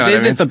 Actually.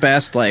 Isn't the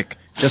best like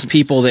just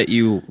people that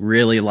you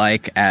really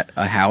like at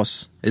a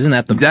house? Isn't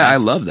that the best? I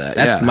love that.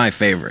 That's my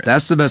favorite.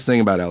 That's the best thing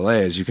about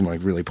LA is you can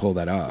like really pull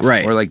that off.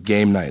 Right. Or like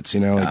game nights,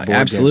 like board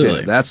absolutely.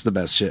 Games. That's the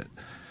best shit.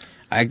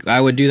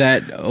 I would do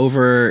that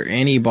over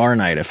any bar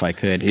night if I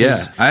could. Yeah,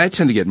 I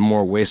tend to get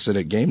more wasted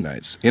at game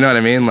nights. You know what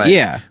I mean?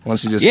 Like,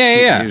 once you just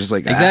you're just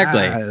like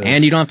exactly,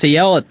 and you don't have to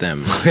yell at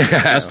them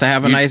just to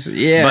have a nice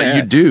But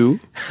you do.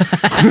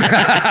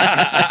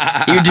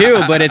 You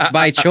do, but it's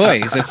by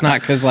choice. It's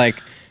not because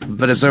like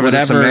But it's over the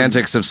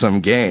semantics of some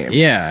game.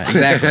 Yeah,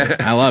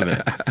 exactly. I love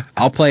it.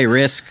 I'll play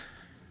Risk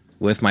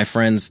with my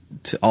friends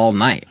all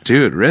night.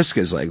 Dude, Risk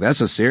is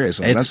that's a serious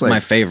one. It's my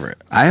favorite.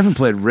 I haven't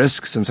played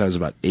Risk since I was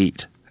about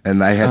 8.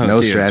 And I had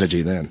no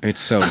strategy then. It's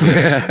so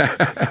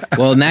good.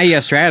 Well, now you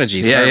have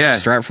strategy.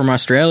 Start from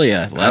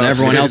Australia. Let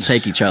everyone else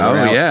take each other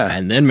out. Yeah.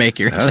 And then make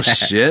your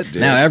shit,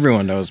 dude. Now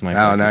everyone knows my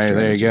now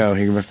there you go.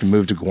 You're going to have to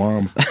move to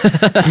Guam.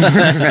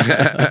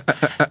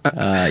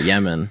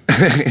 Yemen.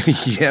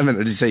 Yemen.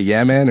 Did you say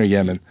Yemen or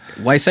Yemen?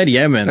 Well, I said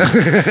Yemen.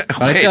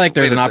 But I feel like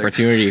there's an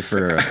opportunity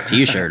for a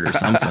T-shirt or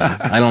something.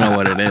 I don't know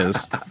what it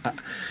is.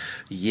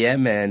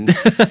 Yemen.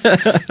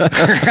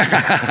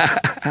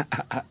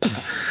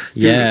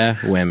 Yeah,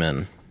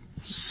 women.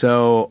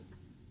 So,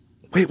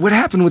 wait, what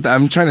happened with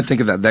I'm trying to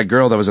think of that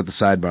girl that was at the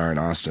sidebar in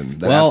Austin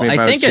that asked me if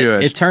I was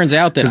Jewish. It turns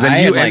out that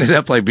then you ended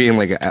up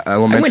being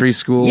elementary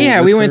school.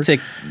 Yeah, we went to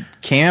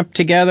camp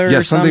together.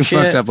 Yeah, something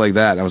fucked up like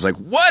that. And I was like,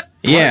 what?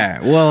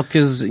 Yeah, well,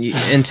 because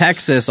in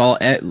Texas,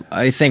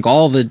 I think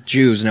all the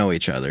Jews know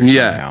each other. Somehow.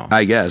 Yeah,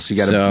 I guess you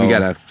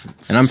gotta.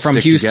 And I'm from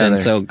Houston, together.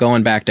 So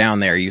going back down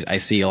there, I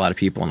see a lot of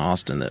people in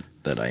Austin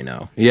that I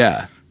know.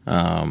 Yeah.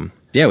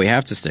 Yeah, we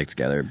have to stick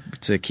together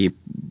to keep,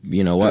 from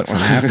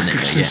happening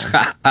again.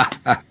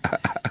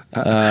 The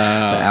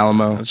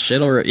Alamo.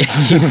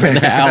 The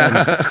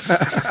Alamo.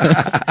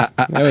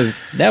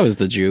 That was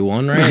the Jew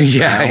one, right?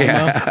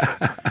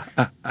 Yeah.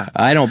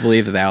 I don't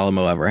believe that the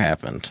Alamo ever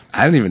happened.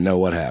 I don't even know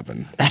what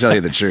happened, to tell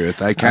you the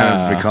truth. I kind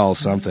of recall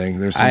something.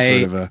 There's some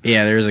sort of a...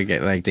 Yeah, there's a guy,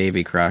 like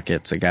Davy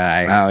Crockett's a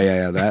guy. Oh,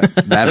 yeah,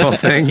 that whole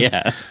thing?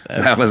 Yeah.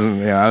 That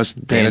wasn't, I was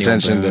paying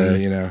attention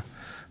to,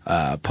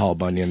 Paul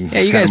Bunyan.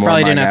 Yeah, you guys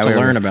probably didn't have to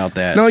learn about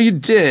that. No, you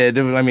did.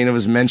 I mean, it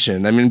was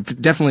mentioned. I mean,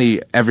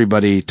 definitely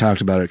everybody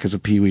talked about it because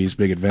of Pee-wee's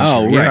Big Adventure.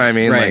 Oh, right. You know what I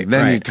mean? Right,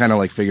 then you kind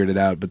of figured it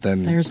out, but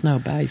then... There's no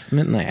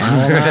basement in the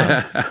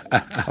Alamo.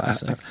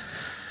 Classic.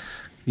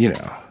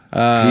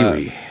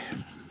 Pee-wee.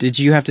 Did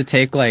you have to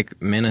take,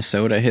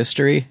 Minnesota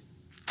history?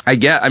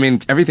 I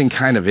mean, everything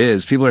kind of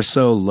is. People are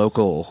so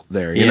local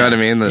there. You know what I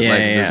mean?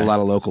 There's a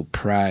lot of local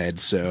pride.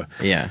 So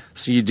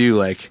So you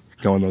do,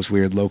 go on those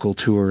weird local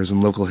tours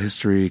and local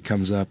history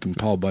comes up and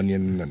Paul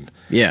Bunyan and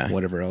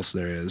whatever else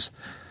there is.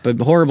 But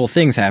horrible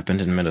things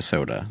happened in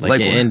Minnesota,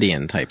 like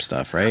Indian type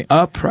stuff, right?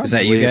 Probably. Is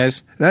that you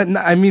guys?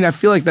 I mean, I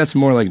feel like that's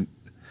more like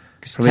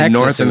Texas,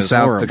 North and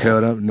South horrible.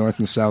 Dakota. North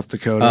and South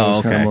Dakota is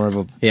kind of more of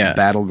a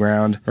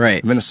battleground.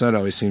 Right. Minnesota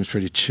always seems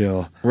pretty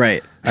chill.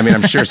 Right. I mean,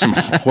 I'm sure some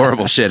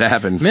horrible shit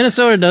happened.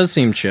 Minnesota does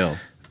seem chill.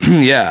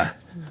 Yeah.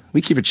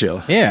 We keep it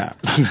chill. Yeah.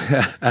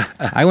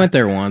 I went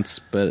there once,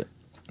 but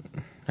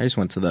I just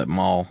went to that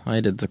mall.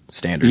 I did the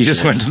standard You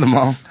just went to the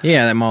mall?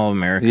 Yeah, that Mall of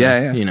America.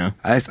 Yeah.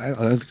 I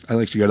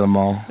like to go to the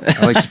mall.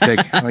 I like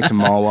to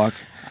mall walk.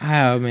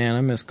 Oh, man,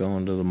 I miss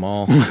going to the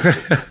mall.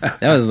 That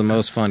was the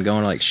most fun,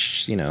 going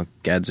to,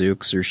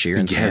 Gadzooks or Sheer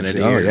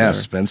Insanity. Oh, yeah,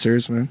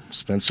 Spencer's, man.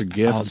 Spencer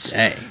Gifts. All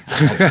day.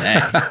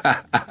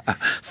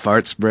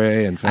 Fart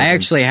spray and fucking... I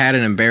actually had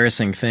an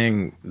embarrassing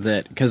thing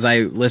because I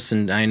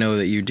listened, I know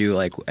that you do,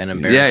 an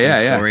embarrassing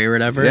story or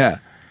whatever. Yeah.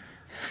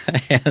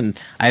 And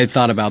I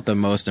thought about the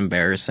most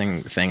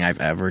embarrassing thing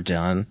I've ever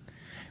done,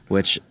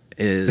 which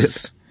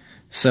is...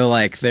 So,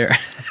 there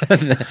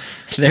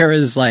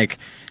is,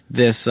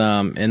 this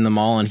in the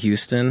mall in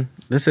Houston.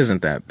 This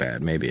isn't that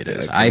bad. Maybe it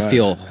is. I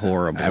feel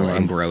horrible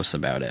and gross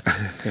about it.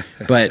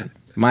 But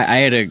I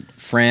had a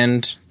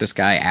friend, this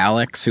guy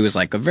Alex, who was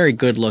a very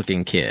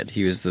good-looking kid.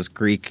 He was this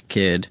Greek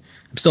kid.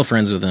 I'm still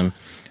friends with him.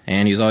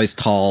 And he was always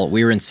tall.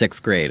 We were in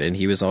 6th grade, and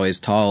he was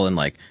always tall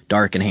and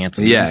dark and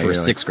handsome. Yeah, for a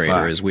 6th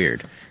grader, it was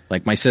weird.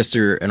 My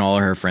sister and all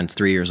of her friends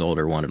 3 years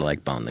older wanted to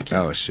bone the kid.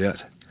 Oh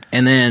shit.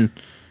 And then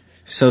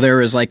so there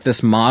was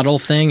this model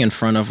thing in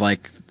front of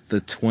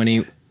the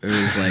 20. It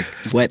was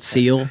Wet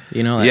Seal,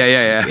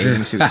 yeah.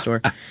 bathing suit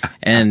store.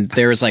 And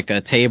there was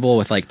a table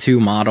with 2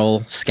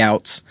 model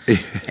scouts,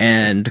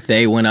 and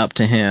they went up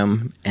to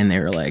him and they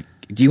were like,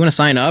 "Do you want to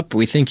sign up?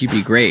 We think you'd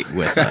be great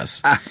with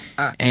us."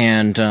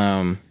 And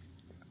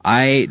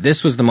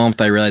this was the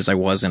moment I realized I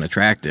wasn't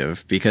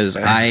attractive, because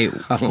I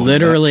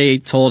literally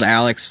told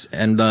Alex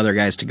and the other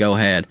guys to go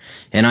ahead,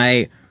 and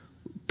I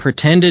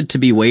pretended to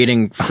be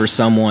waiting for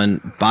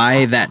someone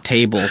by that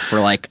table for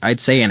I'd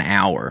say an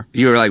hour.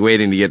 You were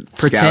waiting to get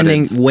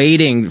scouted.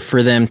 Waiting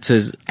for them to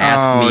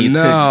ask me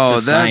to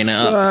sign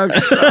up.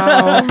 Sucks.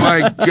 Oh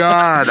my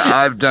god,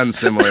 I've done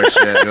similar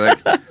shit. You're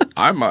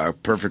I'm a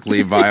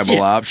perfectly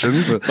viable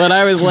option. But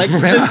I was this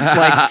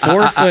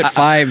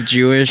 4'5"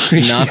 Jewish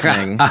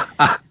nothing.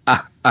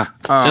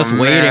 Just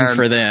waiting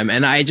for them,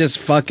 and I just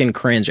fucking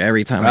cringe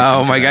every time.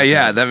 Oh my god,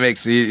 yeah, that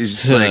makes you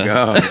just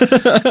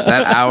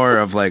that hour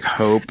of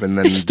hope and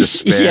then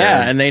despair.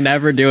 Yeah, and they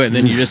never do it. And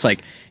then you just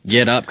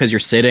get up because you're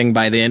sitting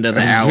by the end of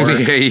the hour,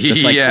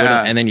 just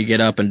and then you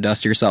get up and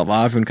dust yourself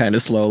off and kind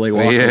of slowly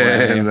walk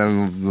away. And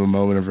then the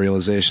moment of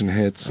realization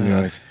hits, and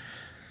you're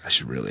I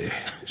should really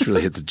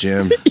hit the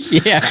gym.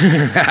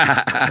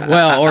 Yeah.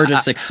 Well, or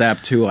just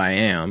accept who I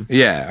am.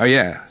 Yeah. Oh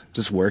yeah.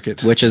 Just work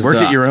it. Which is work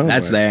it your own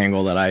That's way. the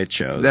angle that I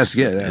chose. That's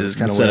good. That's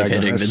kind of instead of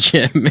hitting the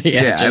gym.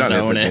 Yeah, just I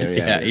don't own hit the it.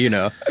 gym, Yeah, yeah. you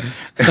know.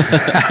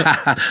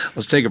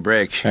 Let's take a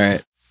break. All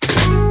right.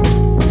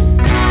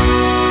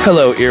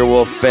 Hello,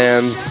 Earwolf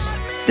fans.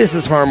 This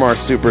is Harmar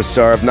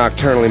Superstar of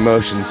Nocturnal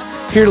Emotions,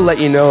 here to let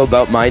you know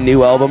about my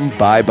new album,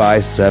 Bye Bye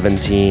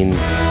 17.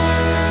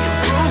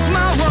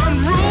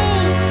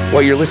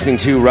 What you're listening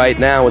to right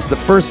now is the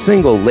first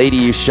single, Lady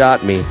You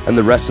Shot Me, and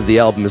the rest of the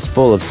album is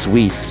full of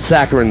sweet,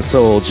 saccharine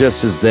soul,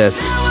 just as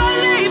this.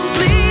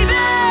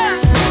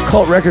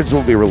 Cult Records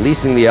will be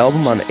releasing the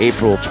album on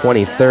April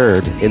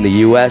 23rd in the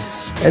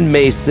US and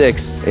May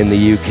 6th in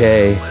the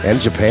UK and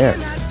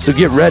Japan. So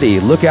get ready,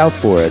 look out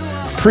for it.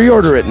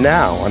 Pre-order it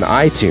now on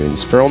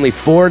iTunes for only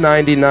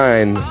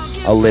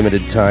 $4.99, a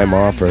limited time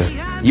offer.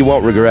 You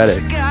won't regret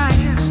it.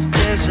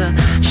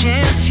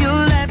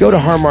 Go to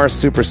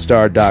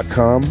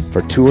harmarsuperstar.com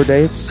for tour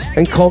dates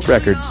and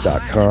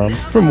cultrecords.com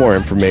for more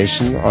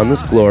information on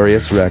this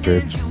glorious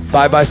record.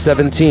 Bye Bye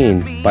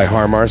 17 by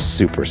Harmar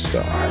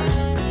Superstar.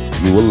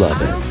 You will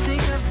love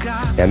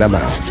it. And I'm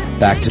out.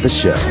 Back to the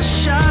show.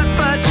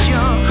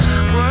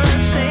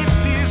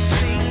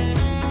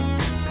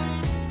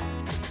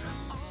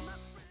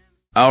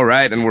 All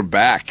right, and we're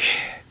back.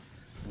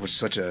 It was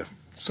such a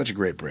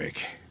great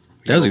break.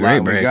 That was a great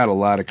break. We got a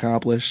lot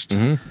accomplished.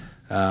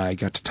 Mm-hmm. I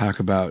got to talk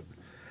about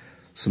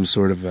some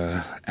sort of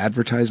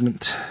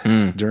advertisement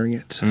during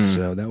it,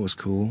 so that was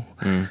cool.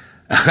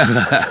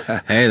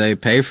 Hey, they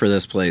pay for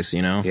this place,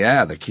 you know?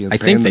 Yeah, I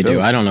think they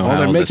do. I don't know how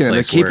they're this making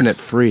place they're keeping works.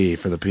 it free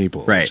for the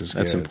people. Right, which is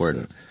that's good,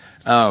 important.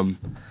 So.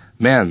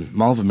 Man,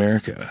 Mall of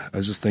America. I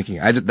was just thinking.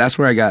 That's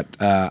where I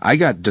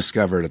got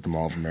discovered at the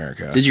Mall of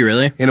America. Did you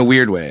really? In a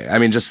weird way. I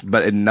mean,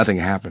 nothing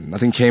happened.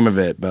 Nothing came of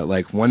it. But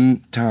like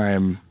one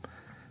time,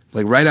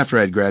 like right after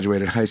I'd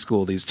graduated high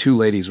school, these two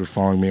ladies were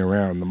following me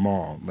around the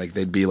mall. Like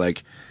I'd be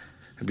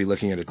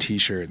looking at a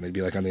T-shirt, and they'd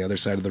be like on the other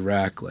side of the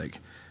rack, like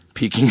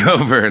peeking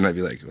over, and I'd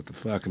be like, "What the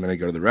fuck?" And then I'd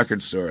go to the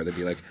record store. They'd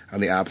be like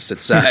on the opposite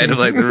side of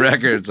like the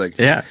records, like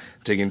Yeah.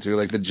 digging through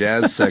like the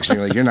jazz section.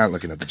 You're like, you're not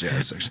looking at the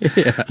jazz section.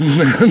 Yeah.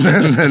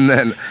 and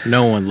then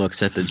No one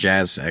looks at the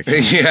jazz section.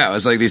 yeah, it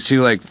was like these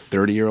two like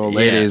 30-year-old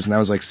ladies, Yeah. and I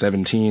was like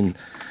 17,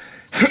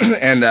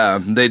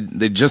 and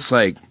they just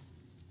like.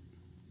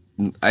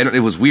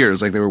 It was weird. It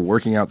was like they were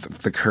working out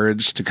the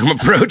courage to come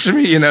approach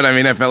me. You know what I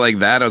mean? I felt like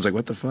that. I was like,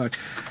 what the fuck?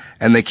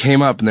 And they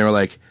came up and they were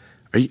like,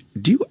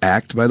 do you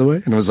act, by the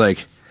way? And I was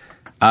like,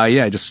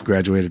 yeah, I just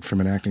graduated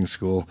from an acting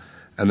school.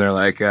 And they're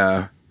like,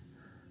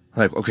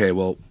 okay,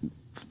 well,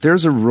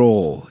 there's a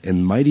role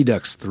in Mighty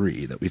Ducks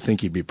 3 that we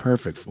think you'd be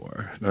perfect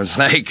for. And I was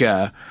like,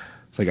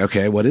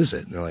 okay, what is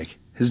it? And they're like,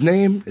 his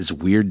name is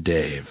Weird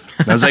Dave.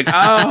 And I was like, oh,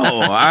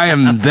 I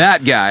am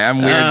that guy. I'm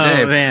Weird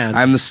Dave. Man.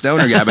 I'm the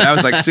stoner guy. But I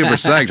was like super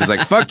psyched. I was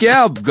like, fuck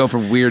yeah, I'll go for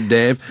Weird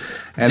Dave.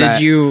 And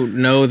Did you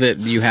know that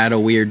you had a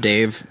Weird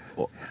Dave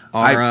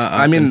aura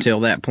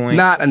until that point?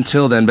 Not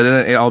until then, but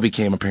it all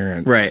became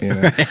apparent. Right. You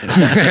know? Right.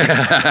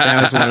 That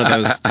was one of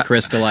those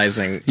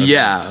crystallizing events.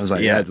 Yeah. I was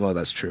like, yeah. well,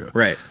 that's true.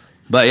 Right.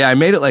 But yeah, I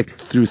made it like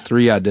through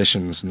 3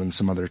 auditions, and then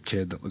some other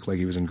kid that looked like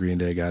he was in Green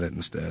Day got it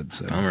instead.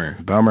 So.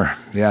 Bummer.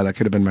 Yeah, that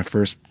could have been my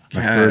first.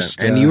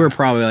 And you were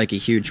probably like a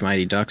huge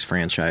Mighty Ducks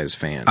franchise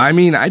fan. I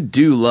mean, I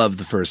do love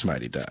the first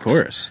Mighty Ducks. Of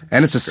course.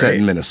 And it's set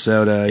in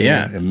Minnesota.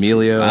 Yeah. You know,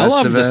 Emilio I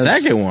love the Estevez.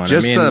 second one.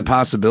 Just the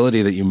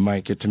possibility that you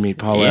might get to meet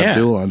Paula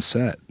Abdul on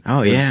set.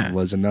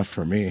 Was enough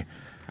for me.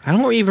 I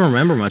don't even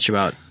remember much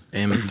about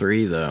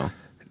M3 though.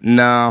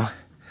 No.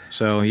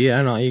 So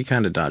yeah, no, you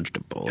kind of dodged a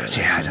bullet.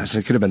 Yeah,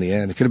 it could have been the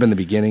end. It could have been the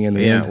beginning and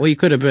the end. Well, you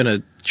could have been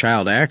a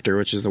child actor,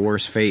 which is the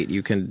worst fate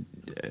you can.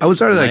 I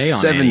was already like lay on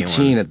 17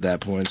 anyone. at that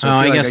point. So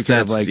I feel guess like I could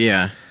have, that's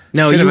like,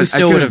 No, could you have-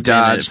 still I would could have have been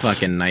a dodged.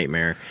 fucking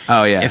nightmare.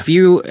 Oh yeah. If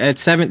you at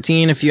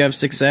 17, if you have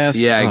success,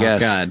 Yeah, I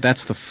guess. God,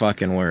 that's the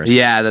fucking worst.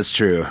 Yeah, that's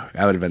true.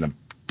 I would have been a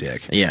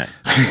dick. Yeah.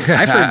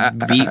 I've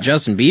heard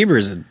Justin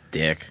Bieber's a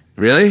dick.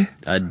 Really?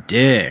 A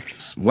dick.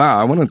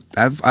 Wow.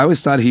 I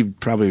always thought he'd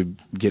probably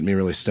get me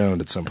really stoned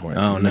at some point.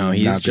 Oh no, and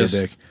he's not be a just.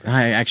 dick.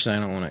 I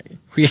don't want to.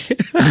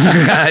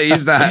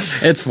 He's not.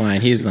 It's fine.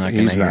 He's not going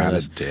to He's hear not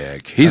this. a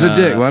dick. He's a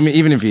dick. Well, I mean,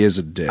 even if he is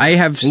a dick,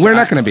 we're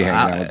not going to be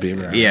hanging out with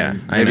Bieber. Yeah,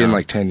 maybe I know. in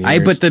like 10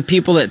 years. But the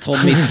people that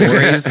told me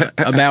stories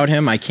about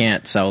him, I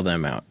can't sell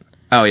them out.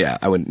 Oh yeah,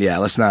 I wouldn't. Yeah,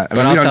 let's not. I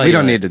But mean, I'll tell we you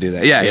don't what. need to do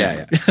that.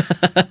 Yeah.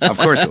 Of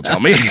course you'll tell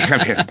me.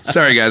 I mean,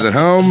 sorry guys at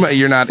home,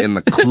 you're not in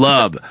the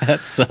club.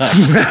 That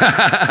sucks.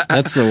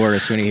 That's the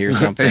worst when you hear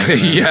something.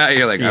 Yeah,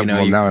 you're like, You know,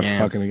 well, you now I'm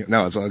can't. fucking.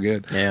 No, it's all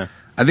good. Yeah.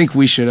 I think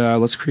we should.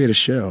 Let's create a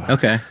show.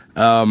 Okay.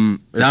 I'm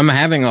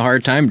having a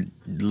hard time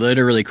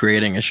literally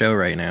creating a show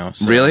right now.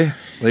 So. Really?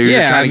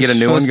 You're trying to get a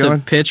new one supposed going?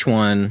 to pitch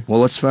one. Well,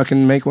 let's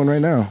fucking make one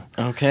right now.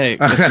 Okay.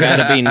 It's got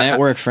to be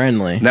network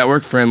friendly.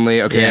 Network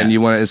friendly. Okay, Yeah. and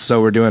you want to?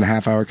 So we're doing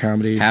half-hour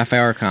comedy.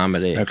 Half-hour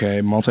comedy. Okay,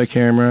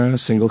 multi-camera,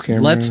 single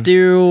camera. Let's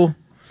do.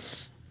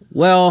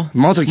 Well,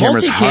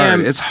 Multi-camera's hard.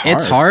 multicam, It's hard.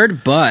 It's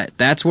hard, but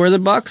that's where the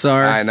bucks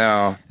are. I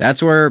know.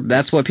 That's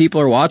what people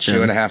are watching.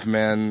 2.5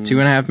 Men.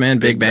 2.5 Men,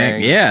 Big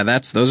Bang. Bang. Yeah,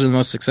 those are the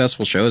most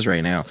successful shows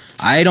right now.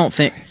 I don't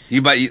think.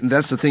 But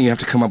that's the thing. You have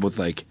to come up with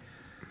like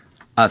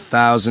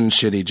 1,000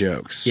 shitty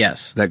jokes.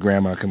 Yes. That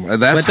grandma can.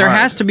 That's But there hard.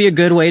 has to be a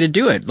good way to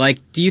do it. Like,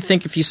 do you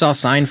think if you saw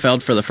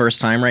Seinfeld for the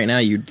first time right now,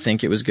 you'd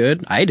think it was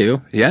good? I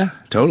do. Yeah,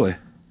 totally.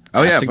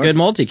 Oh, It's yeah. a good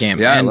multicam.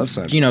 Yeah, I and, love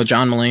Seinfeld. You know,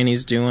 John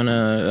Mulaney's doing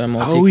a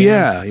multicam. Oh,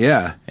 yeah,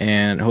 yeah.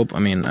 And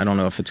I don't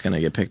know if it's going to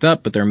get picked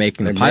up, but they're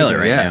making the pilot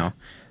right yeah. now.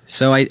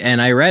 So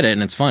I read it,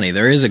 and it's funny.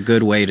 There is a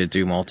good way to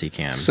do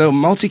multicam. So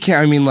multicam,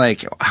 I mean,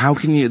 like, how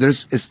can you?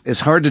 It's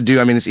hard to do.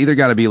 I mean, it's either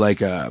got to be like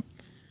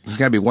there's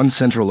got to be one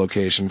central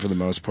location for the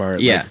most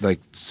part. Yeah.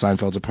 Like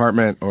Seinfeld's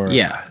apartment, or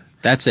Yeah,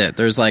 that's it.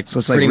 There's like So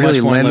it's like pretty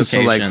really much one lends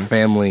location. to like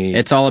family.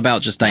 It's all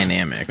about just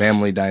dynamics.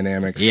 Family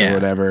dynamics Yeah. or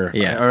whatever.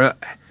 Yeah. Or,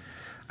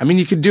 I mean,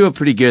 you could do a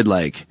pretty good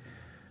like.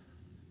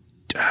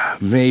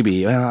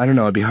 Maybe. Well, I don't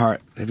know. It'd be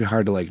hard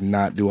to like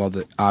not do all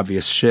the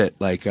obvious shit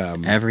like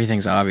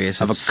Everything's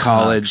obvious. of It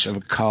a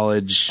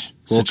college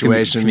Well,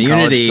 situation,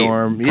 Community college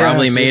dorm.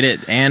 probably Yeah, made it,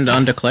 and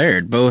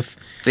Undeclared both.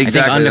 Exactly, I think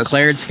that's-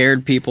 Undeclared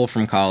scared people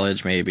from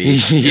college. Maybe It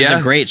was Yeah.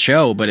 a great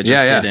show, but it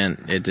just Yeah,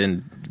 yeah.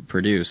 didn't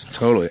produce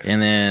Totally.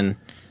 And then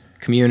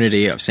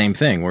Community, same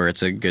thing, where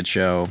it's a good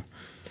show.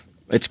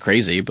 It's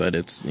crazy, but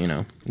it's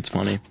it's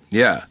funny,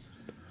 Yeah.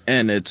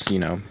 and it's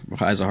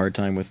has a hard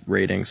time with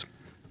ratings.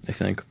 I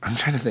think. I'm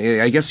trying to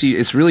think. I guess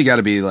it's really got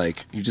to be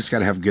like you just got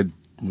to have good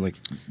like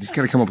you just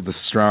got to come up with a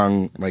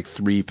strong like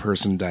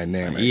 3-person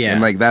dynamic. Yeah.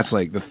 And like that's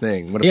like the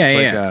thing. What if Yeah, it's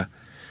like yeah.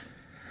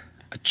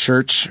 a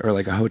church or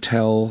like a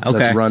hotel Okay.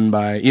 that's run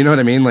by you know what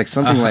I mean? Like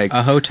something like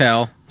A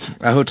hotel.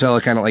 a hotel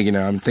kind of like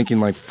I'm thinking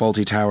like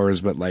Fawlty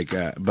Towers but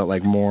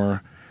like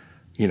more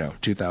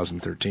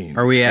 2013.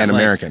 Are we at and like,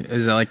 American?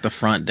 Is it like the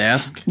front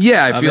desk?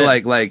 Yeah, I of feel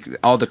it? like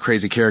all the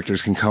crazy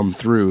characters can come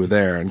through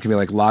there and can be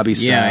like lobby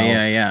style.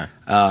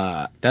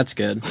 Yeah. That's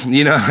good.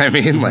 You know what I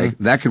mean? Like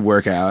that could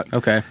work out.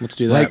 Okay, let's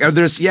do that. Like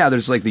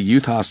there's like the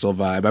youth hostel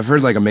vibe. I've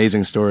heard like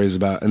amazing stories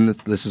about, and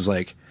this is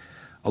like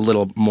a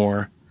little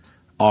more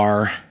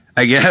R,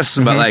 I guess.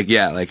 But like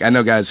I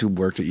know guys who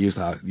worked at youth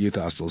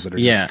hostels that are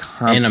Yeah. just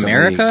constantly In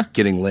America?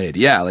 getting laid.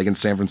 Yeah, like in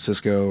San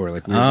Francisco or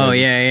like. weird Oh,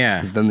 places. yeah.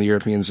 'Cause then the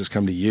Europeans just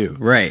come to you.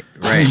 Right.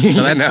 So You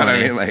that's know funny. what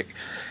I mean? Like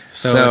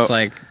so it's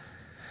like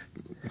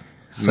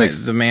like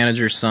the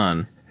manager's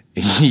son.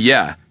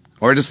 yeah,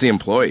 or just the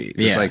employee,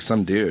 just Yeah. like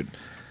some dude.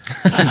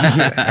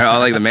 Or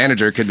like the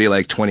manager could be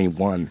like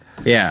 21.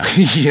 Yeah,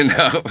 You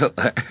know.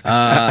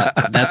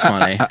 that's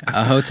funny.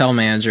 A hotel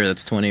manager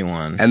that's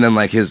 21. And then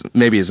like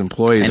maybe his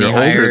employees And are he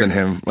older hired- than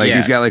him. Like yeah,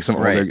 he's got like some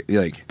right. older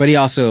like But he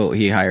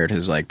hired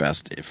his like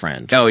best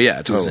friend. oh yeah,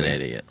 who's totally. an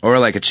idiot. Or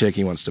like a chick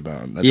he wants to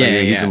bone. That's Yeah, like,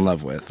 yeah, he's yeah. in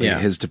love with. Like Yeah.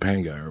 his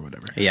Topanga or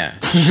whatever. Yeah,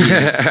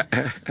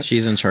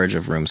 she's in charge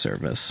of room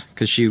service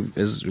because she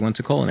went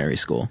to culinary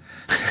school.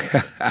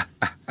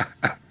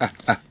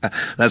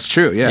 That's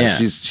true. Yeah, Yeah.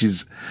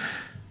 she's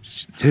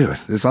dude.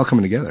 This is all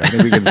coming together. I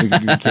think we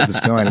can get this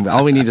going.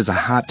 All we need is a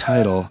hot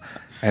title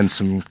and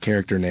some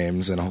character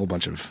names and a whole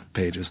bunch of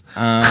pages.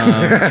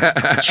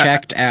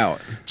 Checked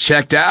out.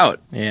 Checked out.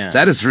 Yeah.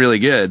 That is really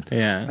good.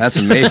 Yeah. That's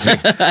amazing.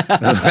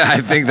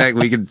 I think that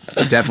we could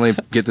definitely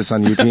get this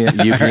on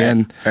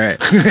UPN. All right,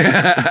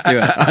 let's do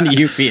it on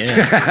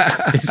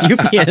UPN. Is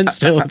UPN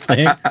still a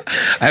thing?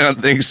 I don't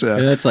think so.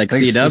 That's like I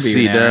think it's CW.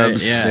 the now, right?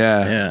 C-dubs.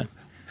 Yeah.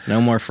 No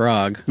more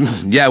frog.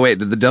 Yeah, wait,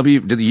 did the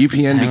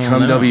UPN I don't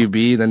become know.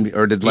 WB then,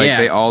 or did Yeah.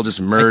 they all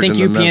just I merge? think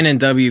in the UPN and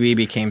WB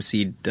became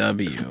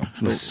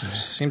CW. It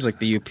seems like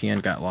the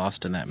UPN got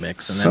lost in that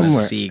mix, and then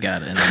Somewhere. a C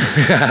got in.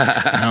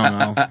 I don't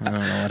know. What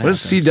happened. What does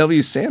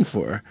CW stand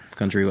for?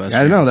 Country West?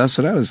 I don't know. That's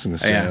what I was going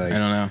to say. Yeah, like, I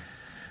don't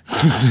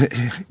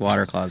know.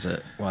 Water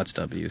closet. What's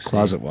WC?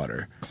 closet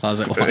water.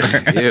 Closet water.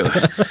 Ew.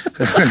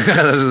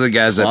 Those are the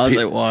guys that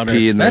Closet water.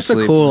 pee in their That's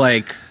sleep. a cool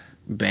like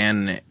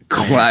band name.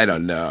 I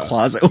don't know.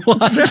 Closet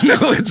water.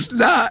 No, it's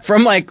not.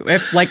 From like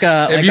if if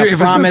it's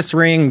promise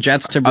ring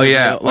jets to Oh Brazil.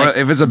 yeah, like or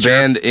if it's a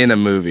band in a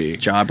movie,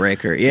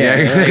 Jawbreaker. Yeah,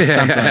 Yeah. like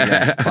something like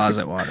that.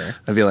 Closet water.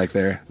 I feel like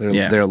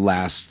Yeah. their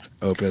last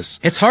opus.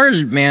 It's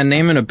hard, man,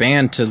 naming a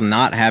band to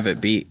not have it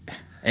beat.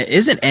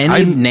 Isn't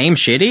any name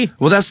shitty?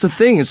 Well, that's the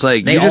thing. It's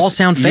like They you all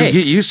sound fake.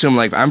 You get used to them.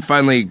 Like I'm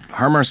finally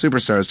Harmar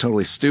Superstar is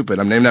totally stupid.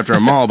 I'm named after a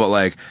mall, but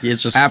like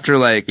It's just- after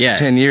like yeah.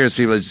 10 years,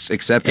 people just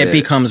accept it. It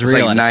becomes it's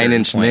real like at a 9 certain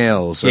Inch point.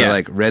 Nails or Yeah.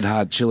 like Red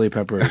Hot Chili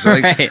Peppers. Or,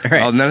 like, Right.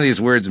 well, none of these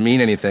words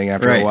mean anything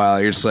after Right. a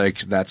while. You're just like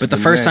that's. But the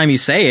first time you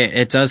say it,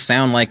 it does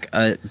sound like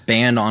a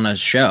band on a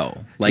show.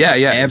 Like yeah,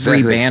 every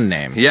exactly. band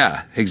name.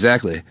 Yeah,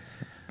 exactly.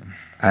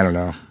 I don't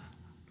know.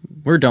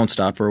 We're Don't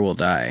Stop or We'll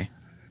Die,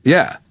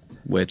 Yeah,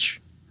 which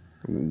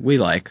we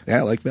like. yeah,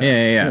 I like that.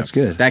 Yeah. That's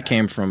good. That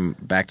came from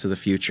Back to the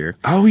Future.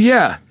 Oh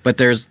yeah, But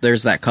there's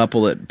that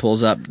couple that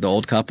pulls up, the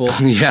old couple.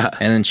 yeah,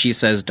 And then she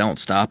says, "Don't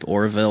stop,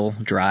 Orville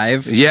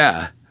Drive."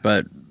 yeah.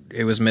 But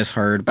it was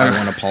misheard by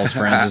one of Paul's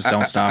friends as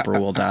 "Don't stop or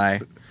we'll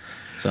die."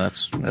 So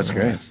that's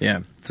great.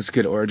 Yeah, That's a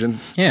good origin.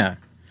 yeah.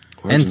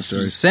 Origin And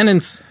stories.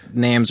 sentence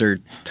names are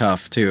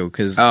tough too,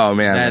 because Oh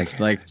man, that's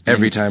like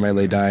every time I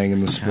lay dying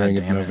in the spring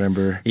of damn it.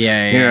 November.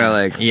 Yeah, You yeah, know,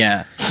 like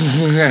yeah.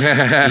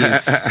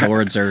 These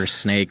swords are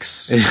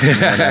snakes.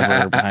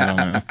 Whatever. I don't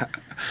know.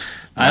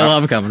 I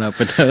love coming up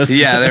with those.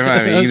 Yeah, they're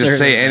fine. You can Those just are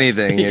say the best.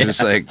 anything. You're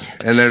just like,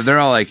 and they're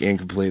all like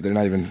incomplete. They're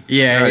not even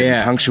Yeah, they're not even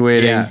yeah.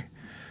 punctuating. Yeah.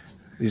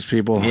 These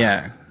people.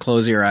 Yeah.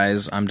 Close your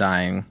eyes. I'm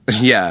dying.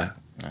 Yeah.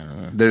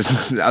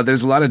 There's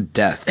a lot of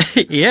death.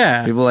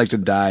 Yeah. People like to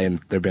die in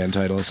their band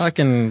titles.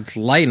 Fucking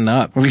lighten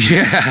up,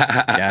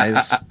 Yeah.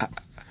 guys.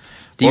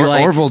 Do you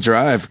like Orville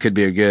Drive could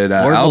be a good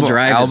Orville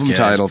Drive is album good.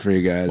 title for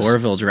you guys.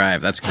 Orville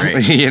Drive? That's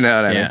great. You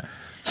know what I Yeah.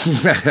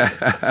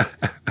 mean?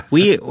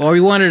 we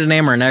wanted to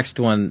name our next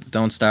one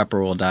 "Don't Stop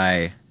or We'll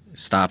Die."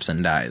 Stops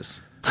and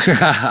dies.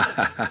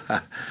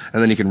 And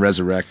then you can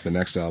resurrect the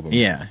next album.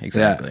 Yeah,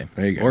 exactly. Yeah,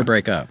 there you go. Or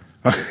break up.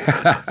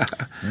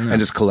 And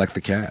just collect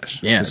the cash.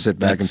 Yeah, Just sit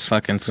back that's and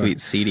fucking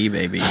sweet CD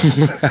baby.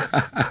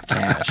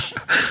 Cash.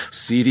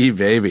 CD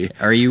Baby.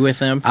 Are you with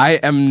them? I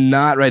am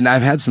not right now.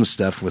 I've had some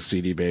stuff with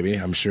CD Baby.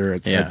 I'm sure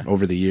it's Yeah. like,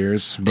 over the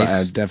years, but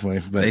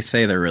definitely. But They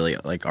say they're really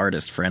like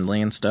artist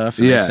friendly and stuff.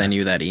 And Yeah. They send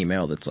you that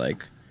email that's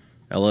like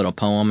a little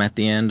poem at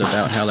the end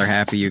about how they're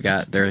happy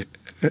they're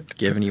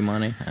giving you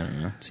money. I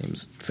don't know. It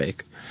seems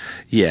fake.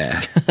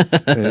 yeah,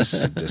 it's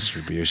just a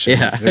distribution.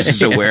 Yeah. There's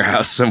just a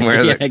warehouse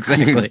somewhere Yeah, that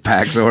exactly.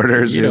 packs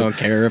orders. You don't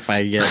care if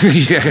I get.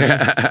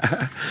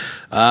 Yeah.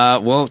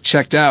 Well,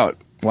 checked out.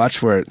 Watch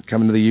for it.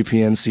 Coming to the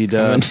UPNC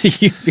dub.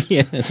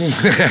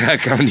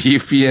 Coming to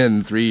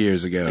UPN 3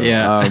 years ago.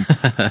 Yeah.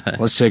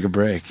 Let's take a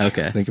break.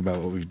 Okay. Think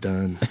about what we've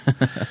done.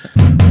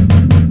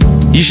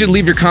 You should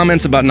leave your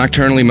comments about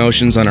Nocturnal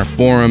Emotions on our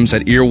forums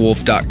at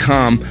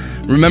earwolf.com.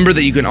 Remember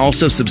that you can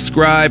also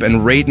subscribe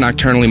and rate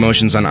Nocturnal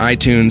Emotions on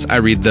iTunes. I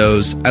read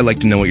those. I like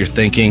to know what you're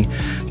thinking.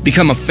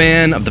 Become a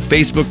fan of the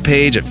Facebook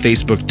page at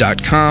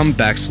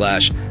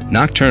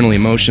facebook.com/Nocturnal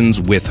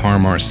Emotions with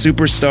Harmar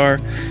Superstar.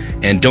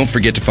 And don't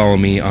forget to follow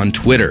me on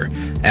Twitter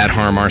at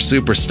Harmar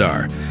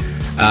Superstar.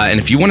 And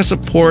if you want to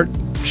support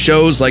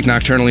shows like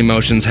Nocturnal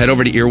Emotions, head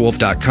over to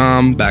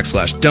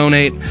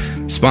earwolf.com/donate.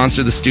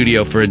 Sponsor the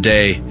studio for a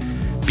day.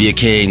 Be a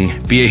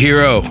king. Be a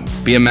hero.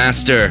 Be a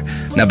master.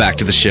 Now back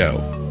to the show.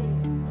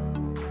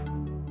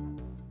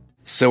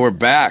 So we're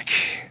back.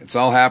 It's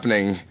all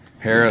happening.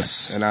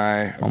 Harris and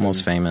I have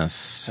Almost been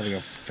famous. having a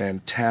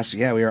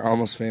fantastic. Yeah, we are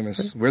almost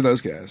famous. We're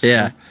those guys.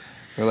 Yeah.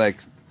 We're like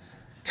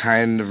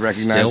kind of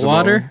recognizable.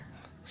 Stillwater?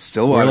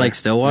 Stillwater. We're like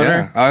Stillwater?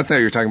 Yeah. Oh, I thought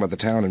you were talking about the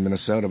town in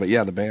Minnesota, but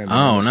yeah, the band.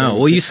 Oh is no! famous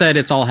Well, too. you said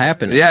it's all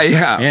happening. Yeah,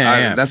 yeah.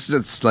 Yeah. That's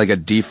just like a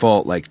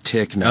default like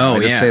tick now. Oh, I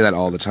just yeah. say that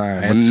all the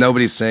time. When It's-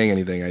 nobody's saying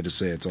anything, I just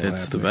say it's all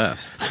It's the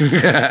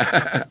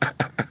happening. best.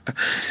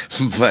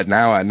 But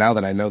now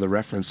that I know the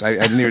reference, I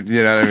didn't even,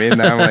 you know what I mean?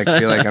 Now I'm like,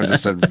 feel like I'm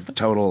just a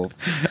total,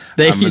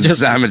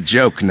 I'm a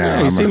joke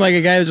now. You seem like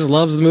a guy that just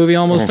loves the movie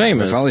Almost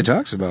Famous. That's all he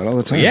talks about all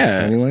the time.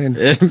 Yeah, Penny Lane.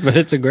 but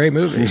it's a great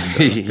movie.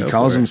 So He go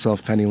calls for it.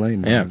 himself Penny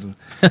Lane. Yeah.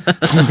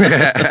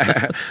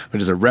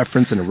 Which is a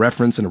reference and a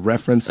reference and a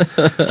reference.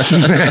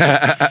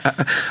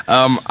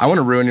 I want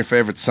to ruin your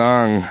favorite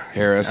song,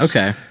 Harris.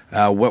 Okay.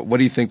 What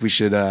do you think we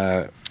should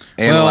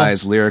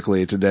analyze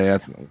lyrically today?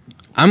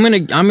 I'm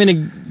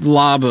gonna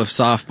lob a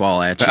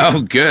softball at you. Oh,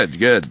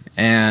 good.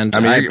 And I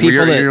mean,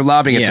 you're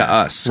lobbing it to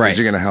us. 'Cause right?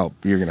 You're gonna help.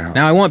 You're gonna help.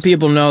 Now I want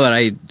people to know that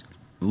I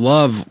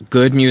love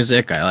good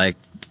music. I like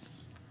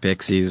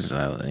Pixies.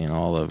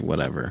 All of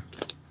whatever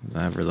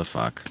the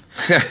fuck.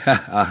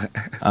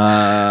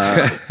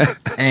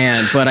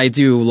 But I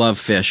do love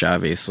Fish.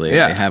 Obviously,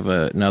 Yeah. I have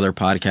another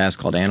podcast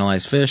called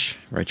Analyze Fish,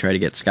 where I try to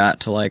get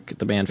Scott to like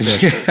the band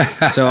Fish.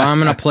 So I'm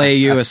gonna play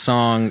you a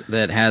song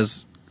that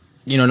has.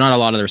 Not a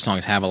lot of their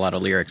songs have a lot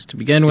of lyrics to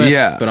begin with.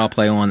 Yeah. But I'll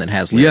play one that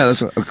has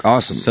lyrics. Yeah, that's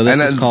awesome. So this is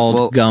that's-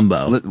 called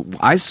Gumbo.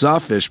 I saw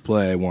Fish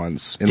play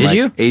once in Did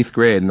you? 8th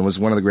grade, and it was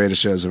one of the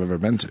greatest shows I've ever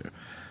been to.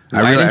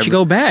 Why didn't you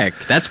go back?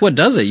 That's what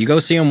does it. You go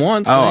see them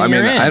once. Oh, and I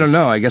mean, you're in. I don't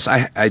know. I guess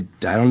I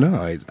don't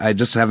know. I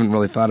just haven't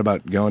really thought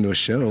about going to a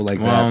show like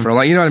Well, that for a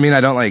long. You know what I mean?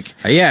 I don't like.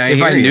 Yeah, I if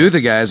hear I you. knew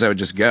the guys, I would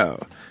just go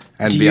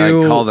and Do be you-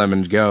 like, call them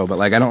and go. But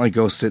like, I don't like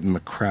go sit in the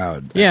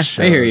crowd. at Yeah, I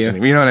shows hear you.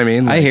 anymore. You know what I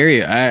mean? I Like, hear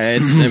you.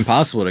 It's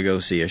impossible to go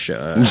see a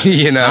show.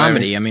 You know what I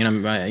comedy. I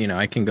mean,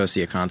 I can go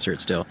see a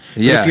concert still.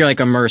 But Yeah. if you're like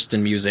immersed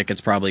in music,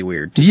 it's probably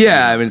weird.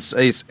 Yeah, I mean,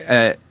 it's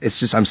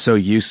just I'm so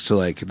used to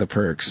like the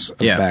perks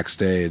of Yeah.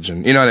 backstage,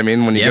 and you know what I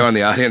mean. When you Yeah. go in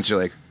the audience, you're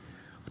like,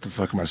 what the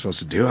fuck am I supposed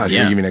to do out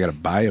Yeah. here? You mean I got to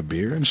buy a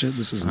beer and shit?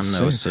 This is I'm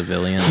insane. no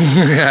civilian.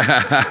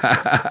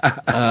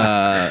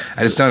 I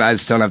just don't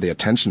have the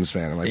attention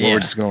span. I'm like, well, Yeah. we're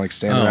just gonna like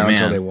stand Oh, around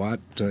until man. they watch.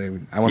 I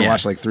want to Yeah.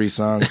 watch like 3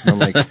 songs,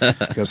 and then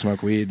like go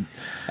smoke weed.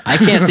 I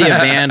can't see a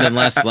band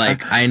unless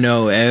like I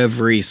know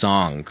every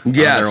song. Yeah,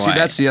 see, Otherwise-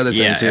 that's the other thing,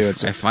 yeah, too.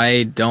 If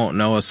I don't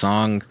know a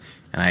song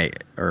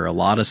or a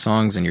lot of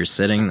songs and you're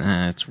sitting,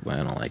 I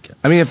don't like it.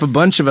 I mean, if a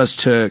bunch of us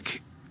took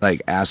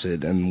like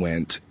acid and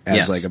went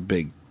as Yes. like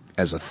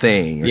as a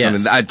thing or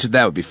Yes. something,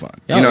 that would be fun.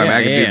 Oh, You know, what I yeah, mean?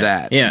 I could yeah, do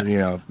that. yeah. You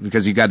know,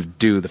 because you got to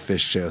do the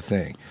Fish show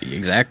thing.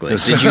 Exactly.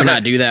 Did you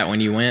not do that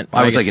when you went?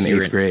 I was like guess in you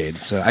were 8th grade,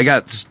 so I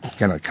got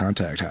kind of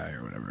contact high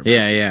or whatever.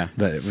 Yeah.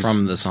 But it was-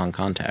 from the song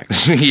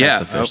Contact. Yeah.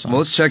 That's a Fish song. Well,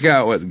 let's check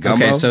out what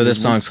Gumbo. Okay, so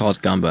this song's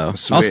called Gumbo.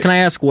 Sweet. Also, can I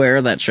ask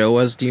where that show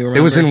was? Do you remember?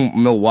 It was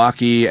in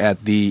Milwaukee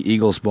at the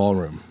Eagles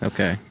Ballroom.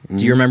 Okay.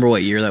 Do you remember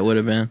what year that would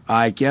have been?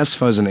 I guess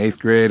if I was in 8th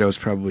grade, I was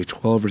probably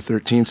 12 or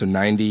 13, so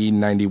 90,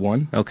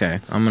 91. Okay,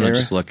 I'm going to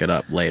just look it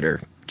up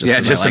later.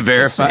 Just to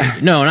verify?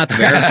 No, not to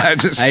verify.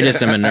 I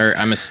just am a nerd.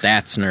 I'm a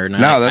stats nerd. And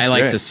that's I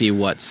like great. to see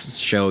what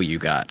show you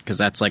got, because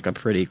that's like a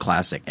pretty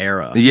classic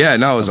era. Yeah,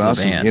 no, it was of the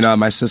awesome. band. You know,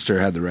 my sister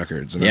had the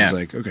records, and I Yeah. was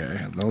like,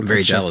 okay. I'm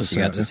very jealous you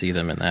got to see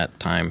them in that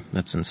time.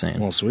 That's insane.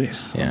 Well, sweet.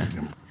 Yeah.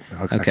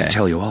 I can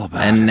tell you all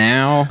about it. And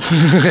now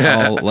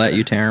I'll let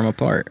you tear them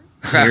apart.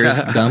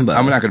 Here's Gumbo.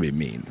 I'm not going to be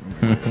mean.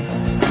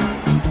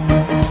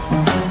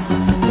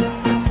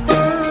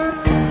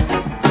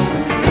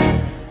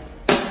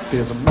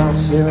 There's a mouse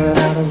staring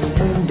out of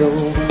the window.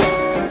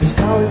 His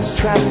car is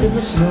trapped in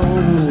the snow.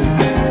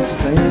 He's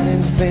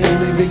planning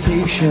family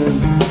vacation,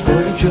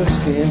 but he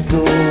just can't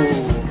go.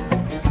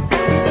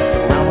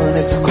 Now the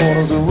next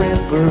corner's a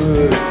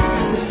redbird.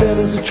 His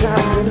feathers are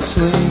trapped in a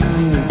sling.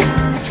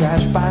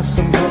 Trashed by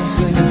some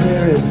gun-slinging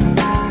parrot.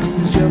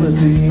 His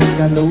jealousy ain't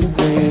got no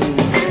ring.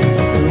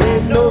 There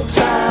ain't no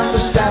time to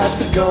stash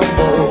the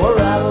gumbo or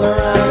rattle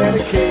around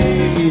in a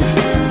cage.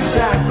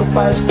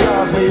 Sacrifice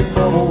cars made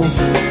bubbles.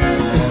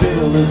 His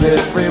fiddle is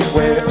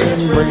everywhere in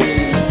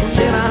rage.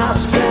 In a hot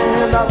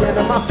sand, I ran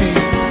on my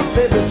feet.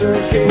 They miss her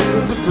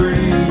occasion to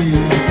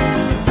breathe.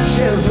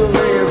 Shares the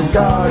rails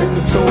guarding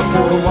the toe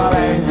for while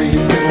angry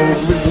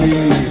hills with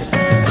me.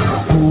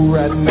 Who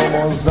writing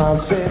numbers on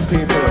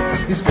sandpaper?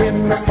 He's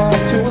getting them all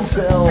to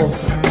himself.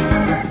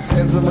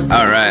 Sends them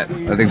All right.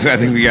 I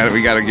think we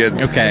got a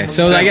good Okay,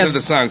 so sense I guess of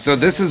the song. So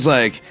this is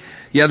like,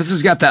 this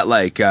has got that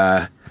like,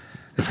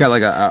 it's got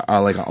like a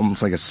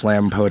almost like a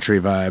slam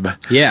poetry vibe.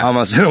 Yeah.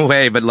 Almost in a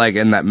way, but like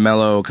in that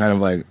mellow kind of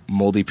like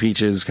Moldy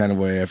Peaches kind of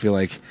way. I feel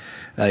like,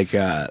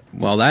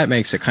 well, that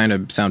makes it kind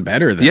of sound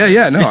better than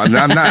yeah, no, I'm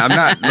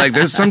not like,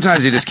 there's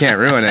sometimes you just can't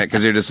ruin it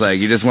because you're just like,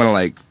 you just want to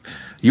like,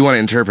 you want to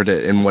interpret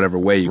it in whatever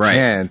way you Right.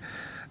 can.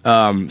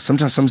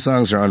 Sometimes some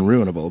songs are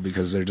unruinable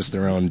because they're just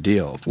their own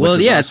deal. Well,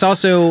 yeah, it's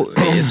also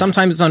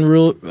sometimes it's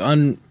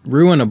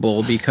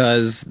unruinable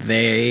because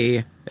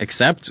they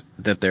accept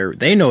that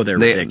they know they're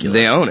ridiculous.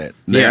 They own it.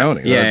 They Yeah. own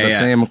it. Yeah, the yeah.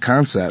 same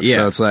concept. Yeah.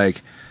 So it's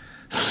like,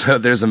 so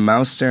there's a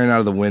mouse staring out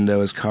of the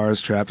window. His car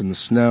is trapped in the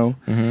snow.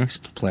 Mm-hmm. He's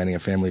planning a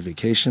family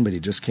vacation, but he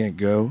just can't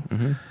go.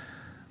 Mm-hmm.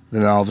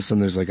 Then all of a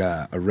sudden there's like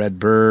a red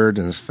bird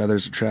and his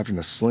feathers are trapped in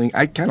a sling.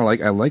 I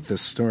like this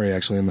story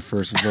actually in the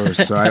first verse.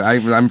 So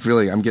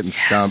I'm getting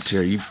stumped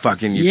here. You took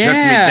me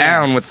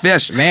down with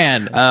fish.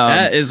 Man,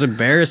 that is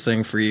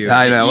embarrassing for you.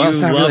 I know. Well, You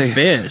it's not love really,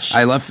 fish.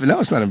 No,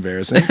 it's not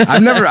embarrassing.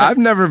 I've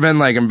never been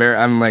like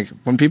embarrassed. I'm like,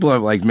 when people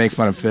like make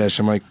fun of fish,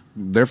 I'm like,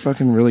 they're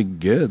fucking really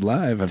good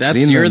live.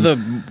 You're the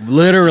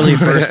literally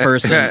first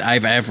person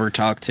I've ever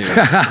talked to.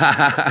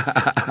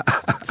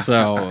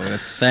 So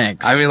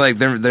thanks. I mean, like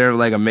they're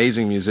like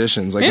amazing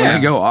musicians. Like when Yeah.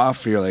 they go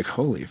off, you're like,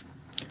 holy.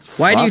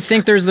 Why do fuck. you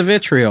think there's the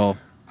vitriol?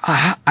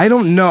 I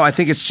don't know. I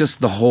think it's just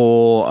the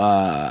whole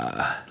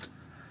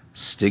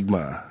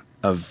stigma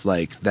of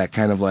like that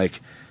kind of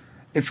like.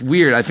 It's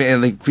weird. I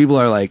think people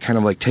are like kind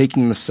of like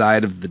taking the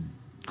side of the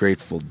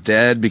Grateful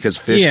Dead because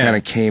Fish Yeah. kind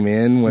of came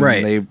in when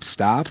Right. they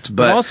stopped,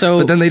 But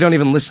then they don't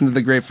even listen to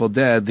the Grateful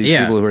Dead. These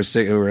Yeah. people who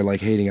are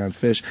like hating on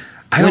Fish.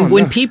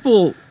 When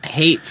people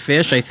hate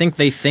Fish, I think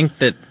they think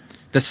that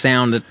the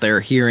sound that they're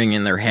hearing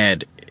in their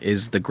head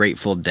is the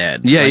Grateful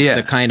Dead. Yeah, like yeah.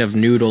 the kind of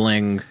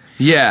noodling.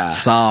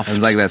 soft, and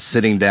like that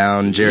sitting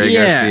down Jerry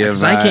Garcia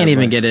 'cause vibe. I can't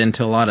even get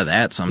into a lot of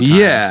that sometimes.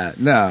 Yeah,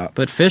 no.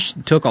 But Fish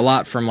took a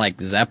lot from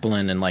like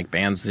Zeppelin and like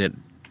bands that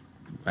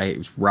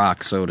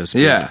rock, so to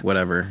speak. Yeah.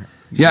 Whatever.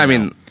 Yeah, I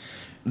mean,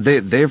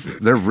 they're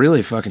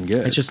really fucking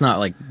good. It's just not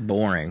like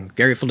boring.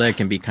 Grateful Dead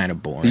can be kind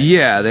of boring.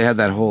 Yeah, they had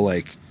that whole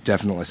like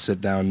definitely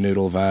sit down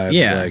noodle vibe.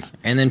 Yeah. like,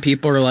 And then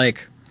people are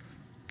like,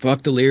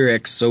 fuck the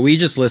lyrics. So we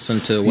just listen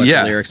to what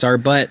the lyrics are.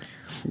 But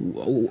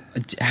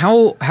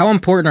how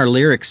important are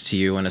lyrics to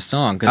you in a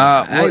song?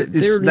 Because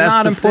they're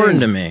not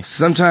important to me.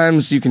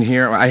 Sometimes you can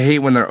hear. I hate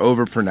when they're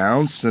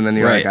overpronounced, and then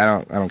you're Right.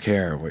 like, I don't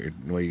care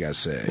what you guys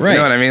say. Right. You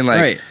know what I mean?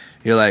 Like, Right.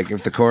 you're like,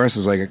 if the chorus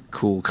is like a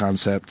cool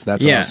concept,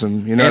 that's Yeah.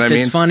 awesome. You know if what I mean?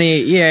 it's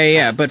funny,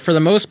 yeah. But for the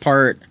most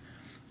part,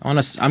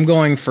 I'm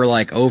going for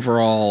like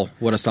overall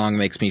what a song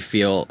makes me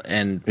feel,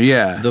 and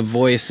Yeah. the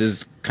voice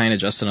is kind of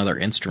just another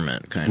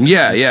instrument. Kind of.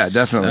 Yeah, It's-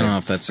 definitely. I don't know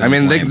if that's. I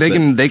mean,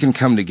 they can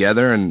come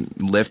together and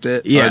lift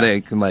it. Yeah. Or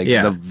they can like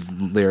Yeah. the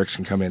lyrics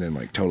can come in and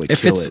like totally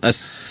if kill it's it. a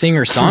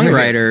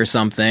singer-songwriter or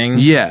something,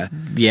 Yeah.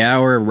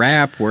 or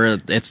rap where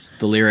it's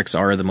the lyrics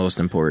are the most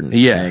important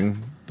Yeah.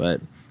 thing.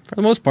 But for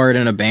the most part,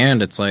 in a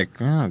band, it's like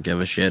I don't give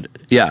a shit.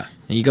 Yeah.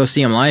 And you go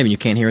see them live, and you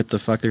can't hear what the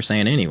fuck they're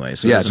saying anyway,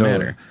 so it doesn't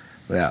matter.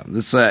 Yeah,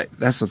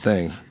 that's the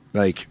thing.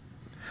 Like,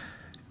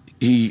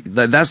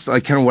 that's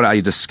like kind of what I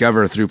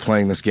discover through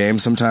playing this game.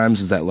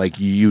 Sometimes is that like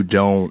you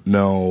don't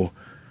know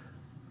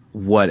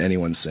what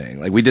anyone's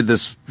saying. Like we did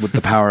this with The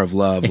Power of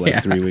Love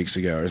like 3 weeks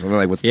ago or something,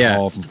 like with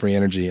Paul from Free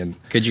Energy. And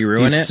could you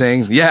ruin it?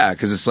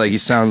 Because it's like he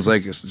sounds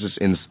like it's just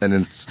an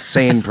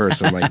insane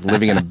person, like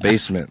living in a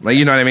basement. Like,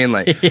 you know what I mean?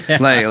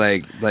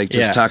 Like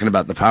just talking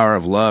about the power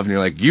of love, and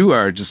you're like, you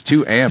are just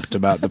too amped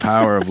about the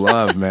power of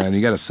love, man.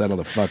 You got to settle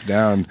the fuck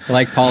down.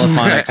 Like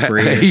Polyphonic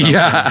Spree or something.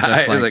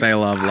 Just like they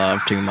love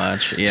love too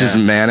much. Yeah. Just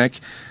manic.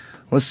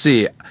 Let's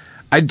see.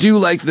 I do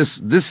like this.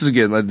 This is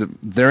good. Like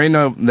there ain't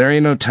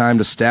no time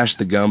to stash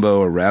the gumbo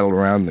or rattle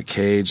around in the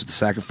cage. The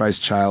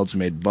sacrificed child's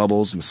made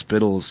bubbles and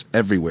spittles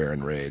everywhere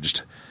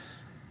enraged.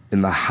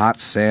 In the hot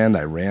sand,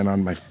 I ran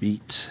on my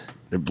feet.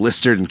 They're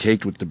blistered and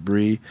caked with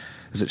debris.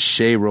 Is it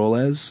Shea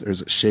Rolls or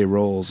is it Shea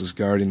Rolls is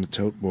guarding the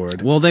tote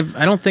board? Well,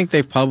 I don't think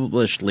they've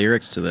published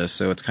lyrics to this,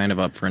 so it's kind of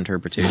up for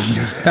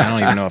interpretation. I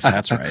don't even know if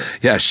that's right.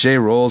 Yeah, Shea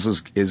Rolls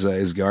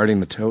is guarding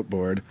the tote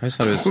board. I just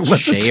thought it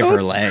was shave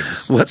her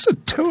legs. What's a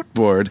tote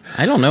board?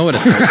 I don't know what a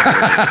tote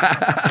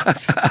board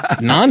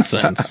is.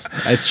 Nonsense.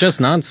 It's just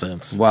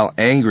nonsense. While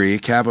angry,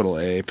 capital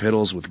A,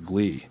 piddles with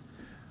glee.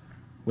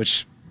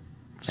 Which...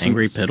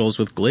 Angry piddles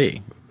with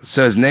glee.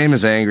 So his name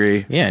is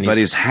Angry, but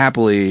he's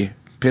happily...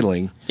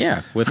 piddling.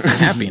 Yeah, with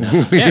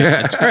happiness.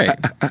 Yeah, it's great.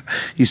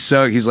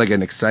 He's like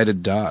an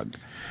excited dog.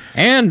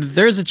 And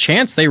there's a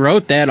chance they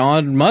wrote that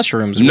on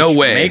mushrooms. Which no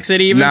way. Makes it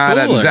even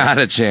cooler. Not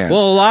a chance.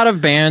 Well, a lot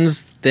of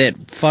bands that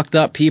fucked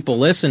up people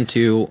listen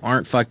to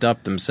aren't fucked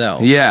up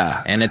themselves.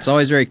 Yeah. And it's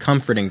always very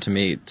comforting to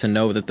me to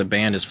know that the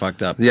band is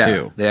fucked up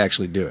too. They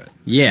actually do it.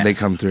 Yeah. They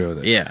come through with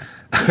it. Yeah.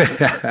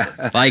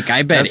 Like,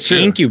 I bet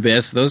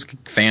Incubus, those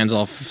fans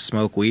all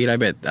smoke weed. I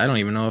don't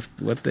even know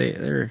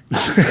they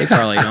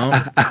probably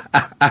don't.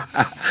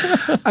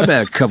 I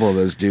bet a couple of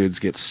those dudes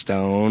get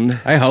stoned.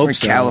 I hope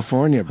so.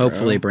 California, bro.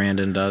 Hopefully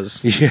Brandon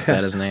does. Yeah. Is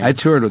that his name? I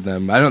toured with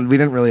them. We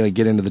didn't really like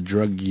get into the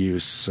drug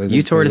use.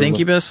 You toured with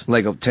Incubus?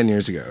 Like 10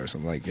 years ago or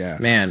something like that.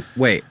 Man,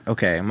 wait,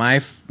 okay.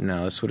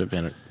 No, this would have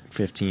been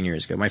 15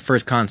 years ago. My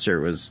first concert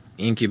was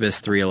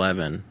Incubus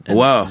 311 and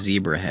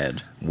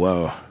Zebrahead.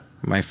 Whoa.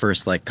 My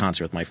first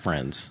concert with my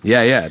friends.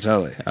 Yeah,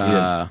 totally.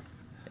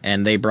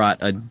 And they brought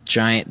a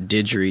giant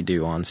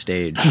didgeridoo on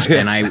stage,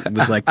 and I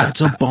was like,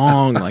 "That's a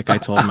bong!" Like I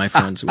told my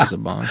friends it was a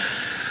bong.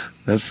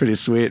 That's pretty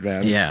sweet,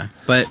 man. Yeah,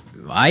 but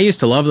I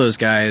used to love those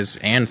guys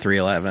and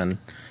 311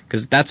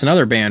 because that's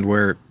another band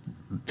where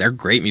they're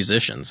great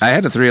musicians. I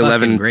had a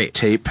 311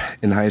 tape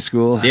in high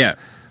school. Yeah,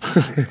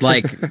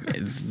 like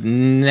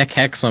Nick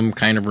Hexum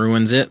kind of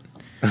ruins it.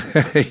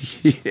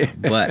 Yeah.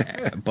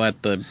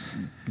 But the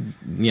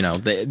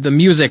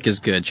music is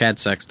good. Chad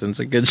Sexton's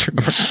a good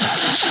drummer.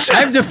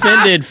 I've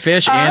defended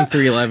Fish and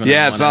 311.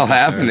 Yeah, it's all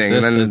happening.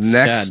 Then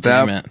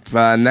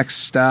next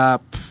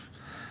stop,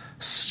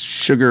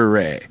 Sugar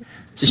Ray.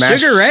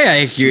 Sugar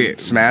Ray,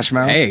 Smash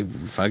Mouth. Hey,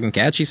 fucking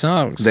catchy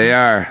songs. They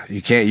are.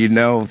 You can't. You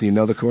know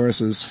the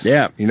choruses.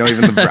 Yeah. You know I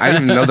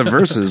didn't even know the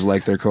verses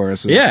like their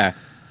choruses. Yeah.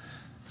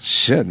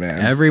 Shit,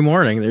 man. Every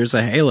morning there's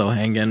a halo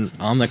hanging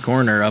on the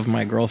corner of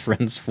my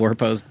girlfriend's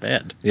 4-post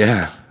bed.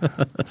 Yeah.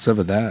 What's up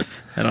with that?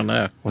 I don't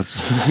know.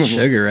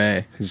 Sugar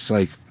Ray? He's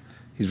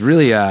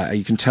really,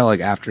 you can tell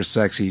after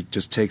sex he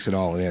just takes it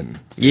all in.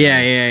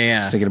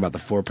 Yeah. He's thinking about the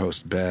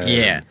 4-post bed.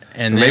 Yeah.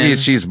 And maybe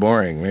she's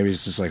boring. Maybe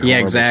it's just horrible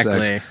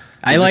exactly. sex.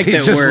 I like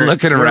he's that just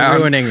looking around. We're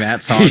ruining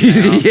that song now.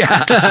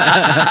 Yeah.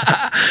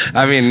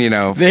 I mean,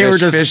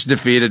 Fish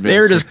defeated me. They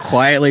were just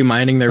quietly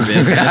minding their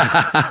business,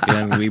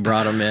 and we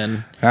brought them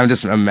in. I'm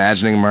just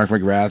imagining Mark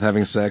McGrath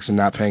having sex and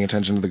not paying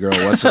attention to the girl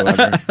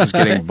whatsoever. Just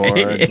getting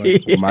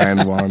bored,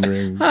 mind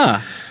wandering.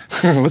 Huh.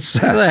 What's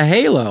that? There's a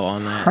halo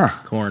on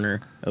that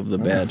corner of the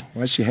bed.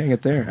 Why'd she hang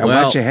it there?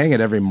 Why'd she hang it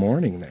every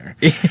morning there?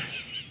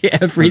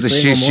 Every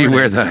single morning. She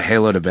wear the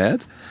halo to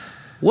bed?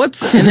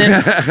 What's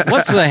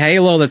the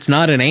halo that's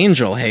not an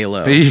angel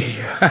halo?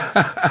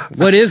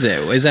 What is it?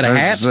 Is that a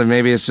hat?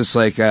 Maybe it's just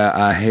like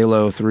a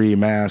Halo 3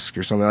 mask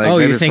or something.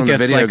 You think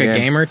it's like a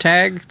gamer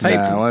tag type?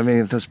 No, well, I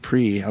mean that's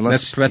pre.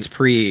 Unless that's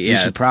pre. Yeah, you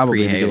should probably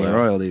be Halo getting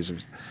royalties.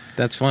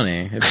 That's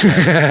funny. If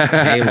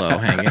Halo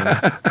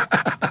hanging.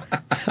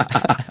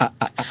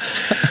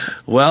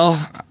 Well,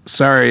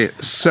 sorry,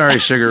 Sugar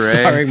Ray.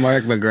 Sorry,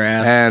 Mark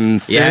McGrath.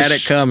 And Fish, you had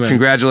it coming.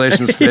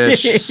 Congratulations,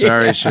 Fish.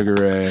 Sorry, Sugar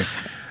Ray.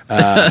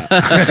 I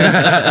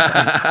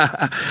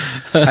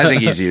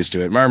think he's used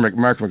to it. Mark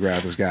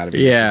McGrath has got to be.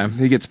 Yeah,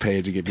 he gets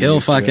paid to get. He'll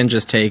fucking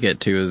just take it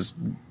to his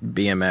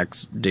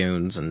BMX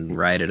dunes and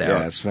ride it out.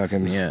 Yeah, it's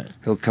fucking. Yeah,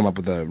 he'll come up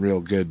with a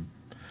real good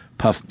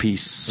puff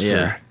piece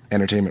for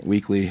Entertainment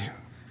Weekly,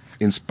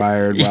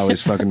 inspired while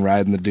he's fucking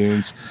riding the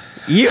dunes.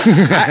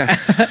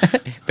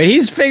 But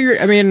he's figured.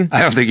 I mean,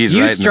 I don't think he's.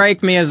 You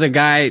strike me as a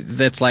guy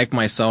that's like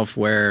myself,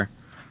 where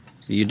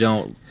you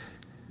don't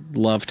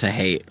love to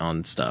hate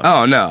on stuff.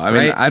 Oh no, I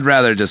mean, I'd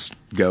rather just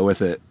go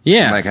with it.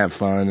 Yeah, and have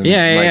fun.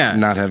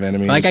 And not have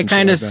enemies. Like I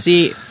kind of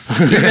see,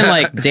 even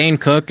like Dane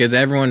Cook, as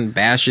everyone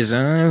bashes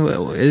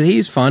him,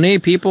 he's funny.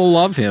 People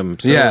love him.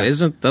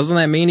 So doesn't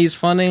that mean he's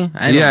funny?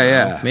 I don't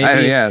know.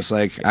 Maybe. It's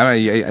like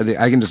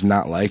I can just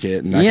not like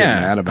it and not get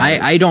mad about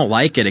it. I don't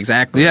like it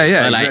exactly.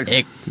 Yeah, but exactly.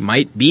 it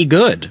might be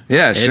good.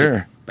 Yeah,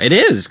 sure. It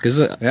is, because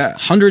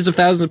hundreds of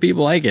thousands of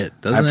people like it.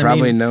 Doesn't I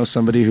probably know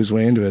somebody who's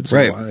way into it. So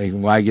right.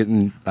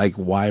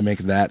 why make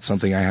that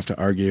something I have to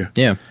argue?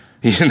 Yeah.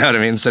 You know what I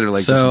mean? Instead of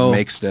just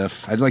make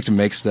stuff. I'd like to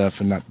make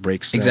stuff and not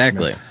break stuff.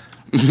 Exactly.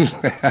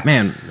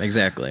 Man,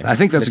 exactly. I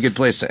think that's a good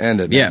place to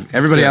end it. Yeah.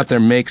 Everybody out there,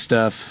 make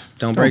stuff.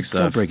 Don't break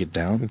stuff. Don't break it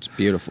down. It's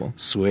beautiful.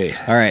 Sweet.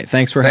 All right.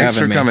 Thanks for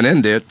having me. coming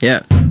in, dude.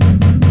 Yeah.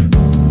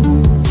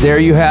 There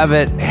you have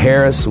it.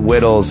 Harris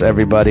Whittles,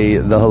 everybody.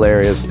 The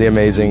hilarious, the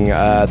amazing.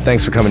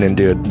 Thanks for coming in,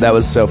 dude. That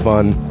was so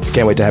fun.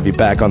 Can't wait to have you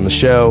back on the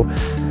show.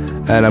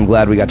 And I'm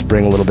glad we got to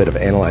bring a little bit of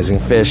Analyzing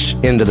Fish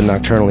into the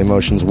Nocturnal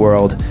Emotions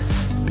world.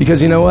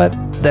 Because you know what?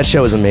 That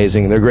show is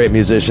amazing. They're great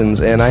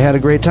musicians, and I had a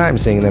great time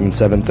seeing them in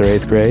 7th or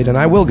 8th grade, and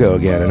I will go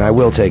again, and I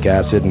will take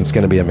acid, and it's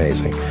going to be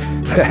amazing.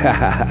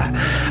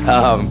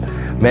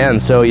 Man,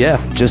 so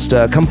yeah, just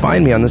come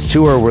find me on this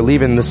tour. We're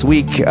leaving this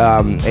week.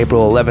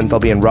 April 11th, I'll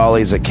be in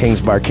Raleigh's at King's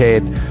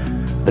Barcade.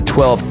 The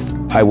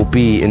 12th, I will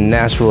be in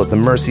Nashville at the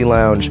Mercy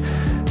Lounge.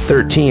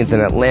 13th in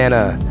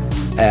Atlanta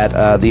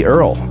at the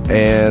Earl.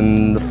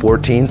 And the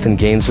 14th in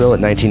Gainesville at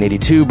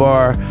 1982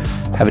 Bar.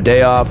 Have a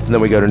day off,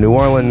 then we go to New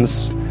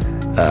Orleans,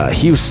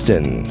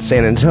 Houston,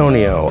 San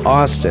Antonio,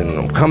 Austin.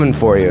 I'm coming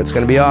for you. It's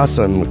going to be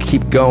awesome.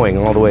 Keep going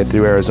all the way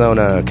through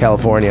Arizona,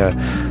 California.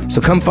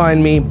 So come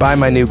find me, buy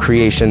my new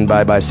creation,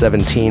 Bye Bye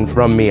 17,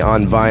 from me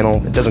on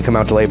vinyl. It doesn't come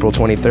out till April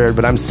 23rd,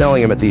 but I'm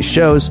selling them at these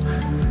shows,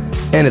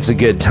 and it's a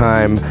good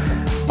time.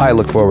 I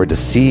look forward to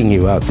seeing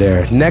you out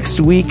there.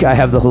 Next week, I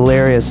have the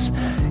hilarious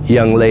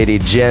young lady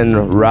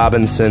Jen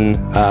Robinson.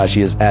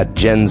 She is at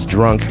Jen's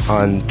Drunk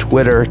on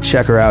Twitter.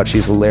 Check her out.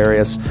 She's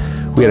hilarious.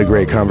 We had a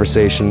great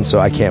conversation, so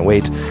I can't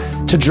wait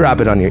to drop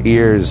it on your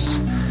ears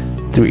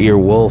through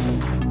Earwolf.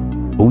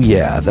 Oh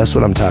yeah, that's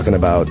what I'm talking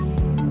about.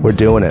 We're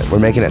doing it. We're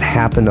making it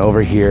happen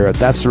over here.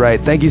 That's right.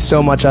 Thank you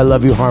so much. I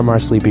love you. Harmar.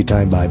 Sleepy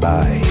time.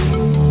 Bye-bye.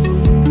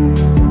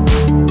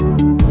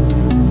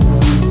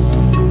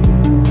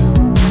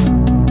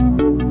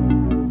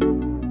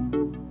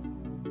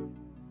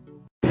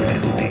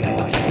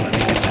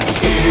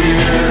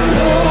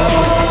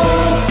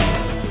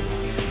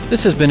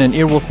 This has been an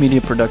Earwolf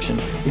Media production.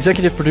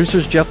 Executive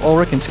producers Jeff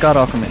Ulrich and Scott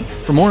Ackerman.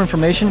 For more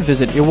information,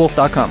 visit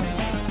earwolf.com.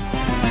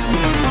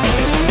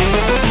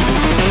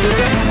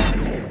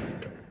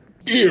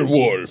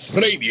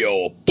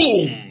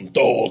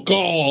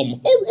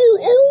 Earwolfradio.com.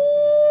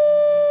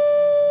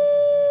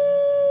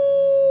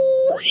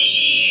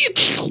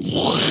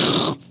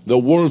 The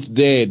wolf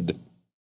dead.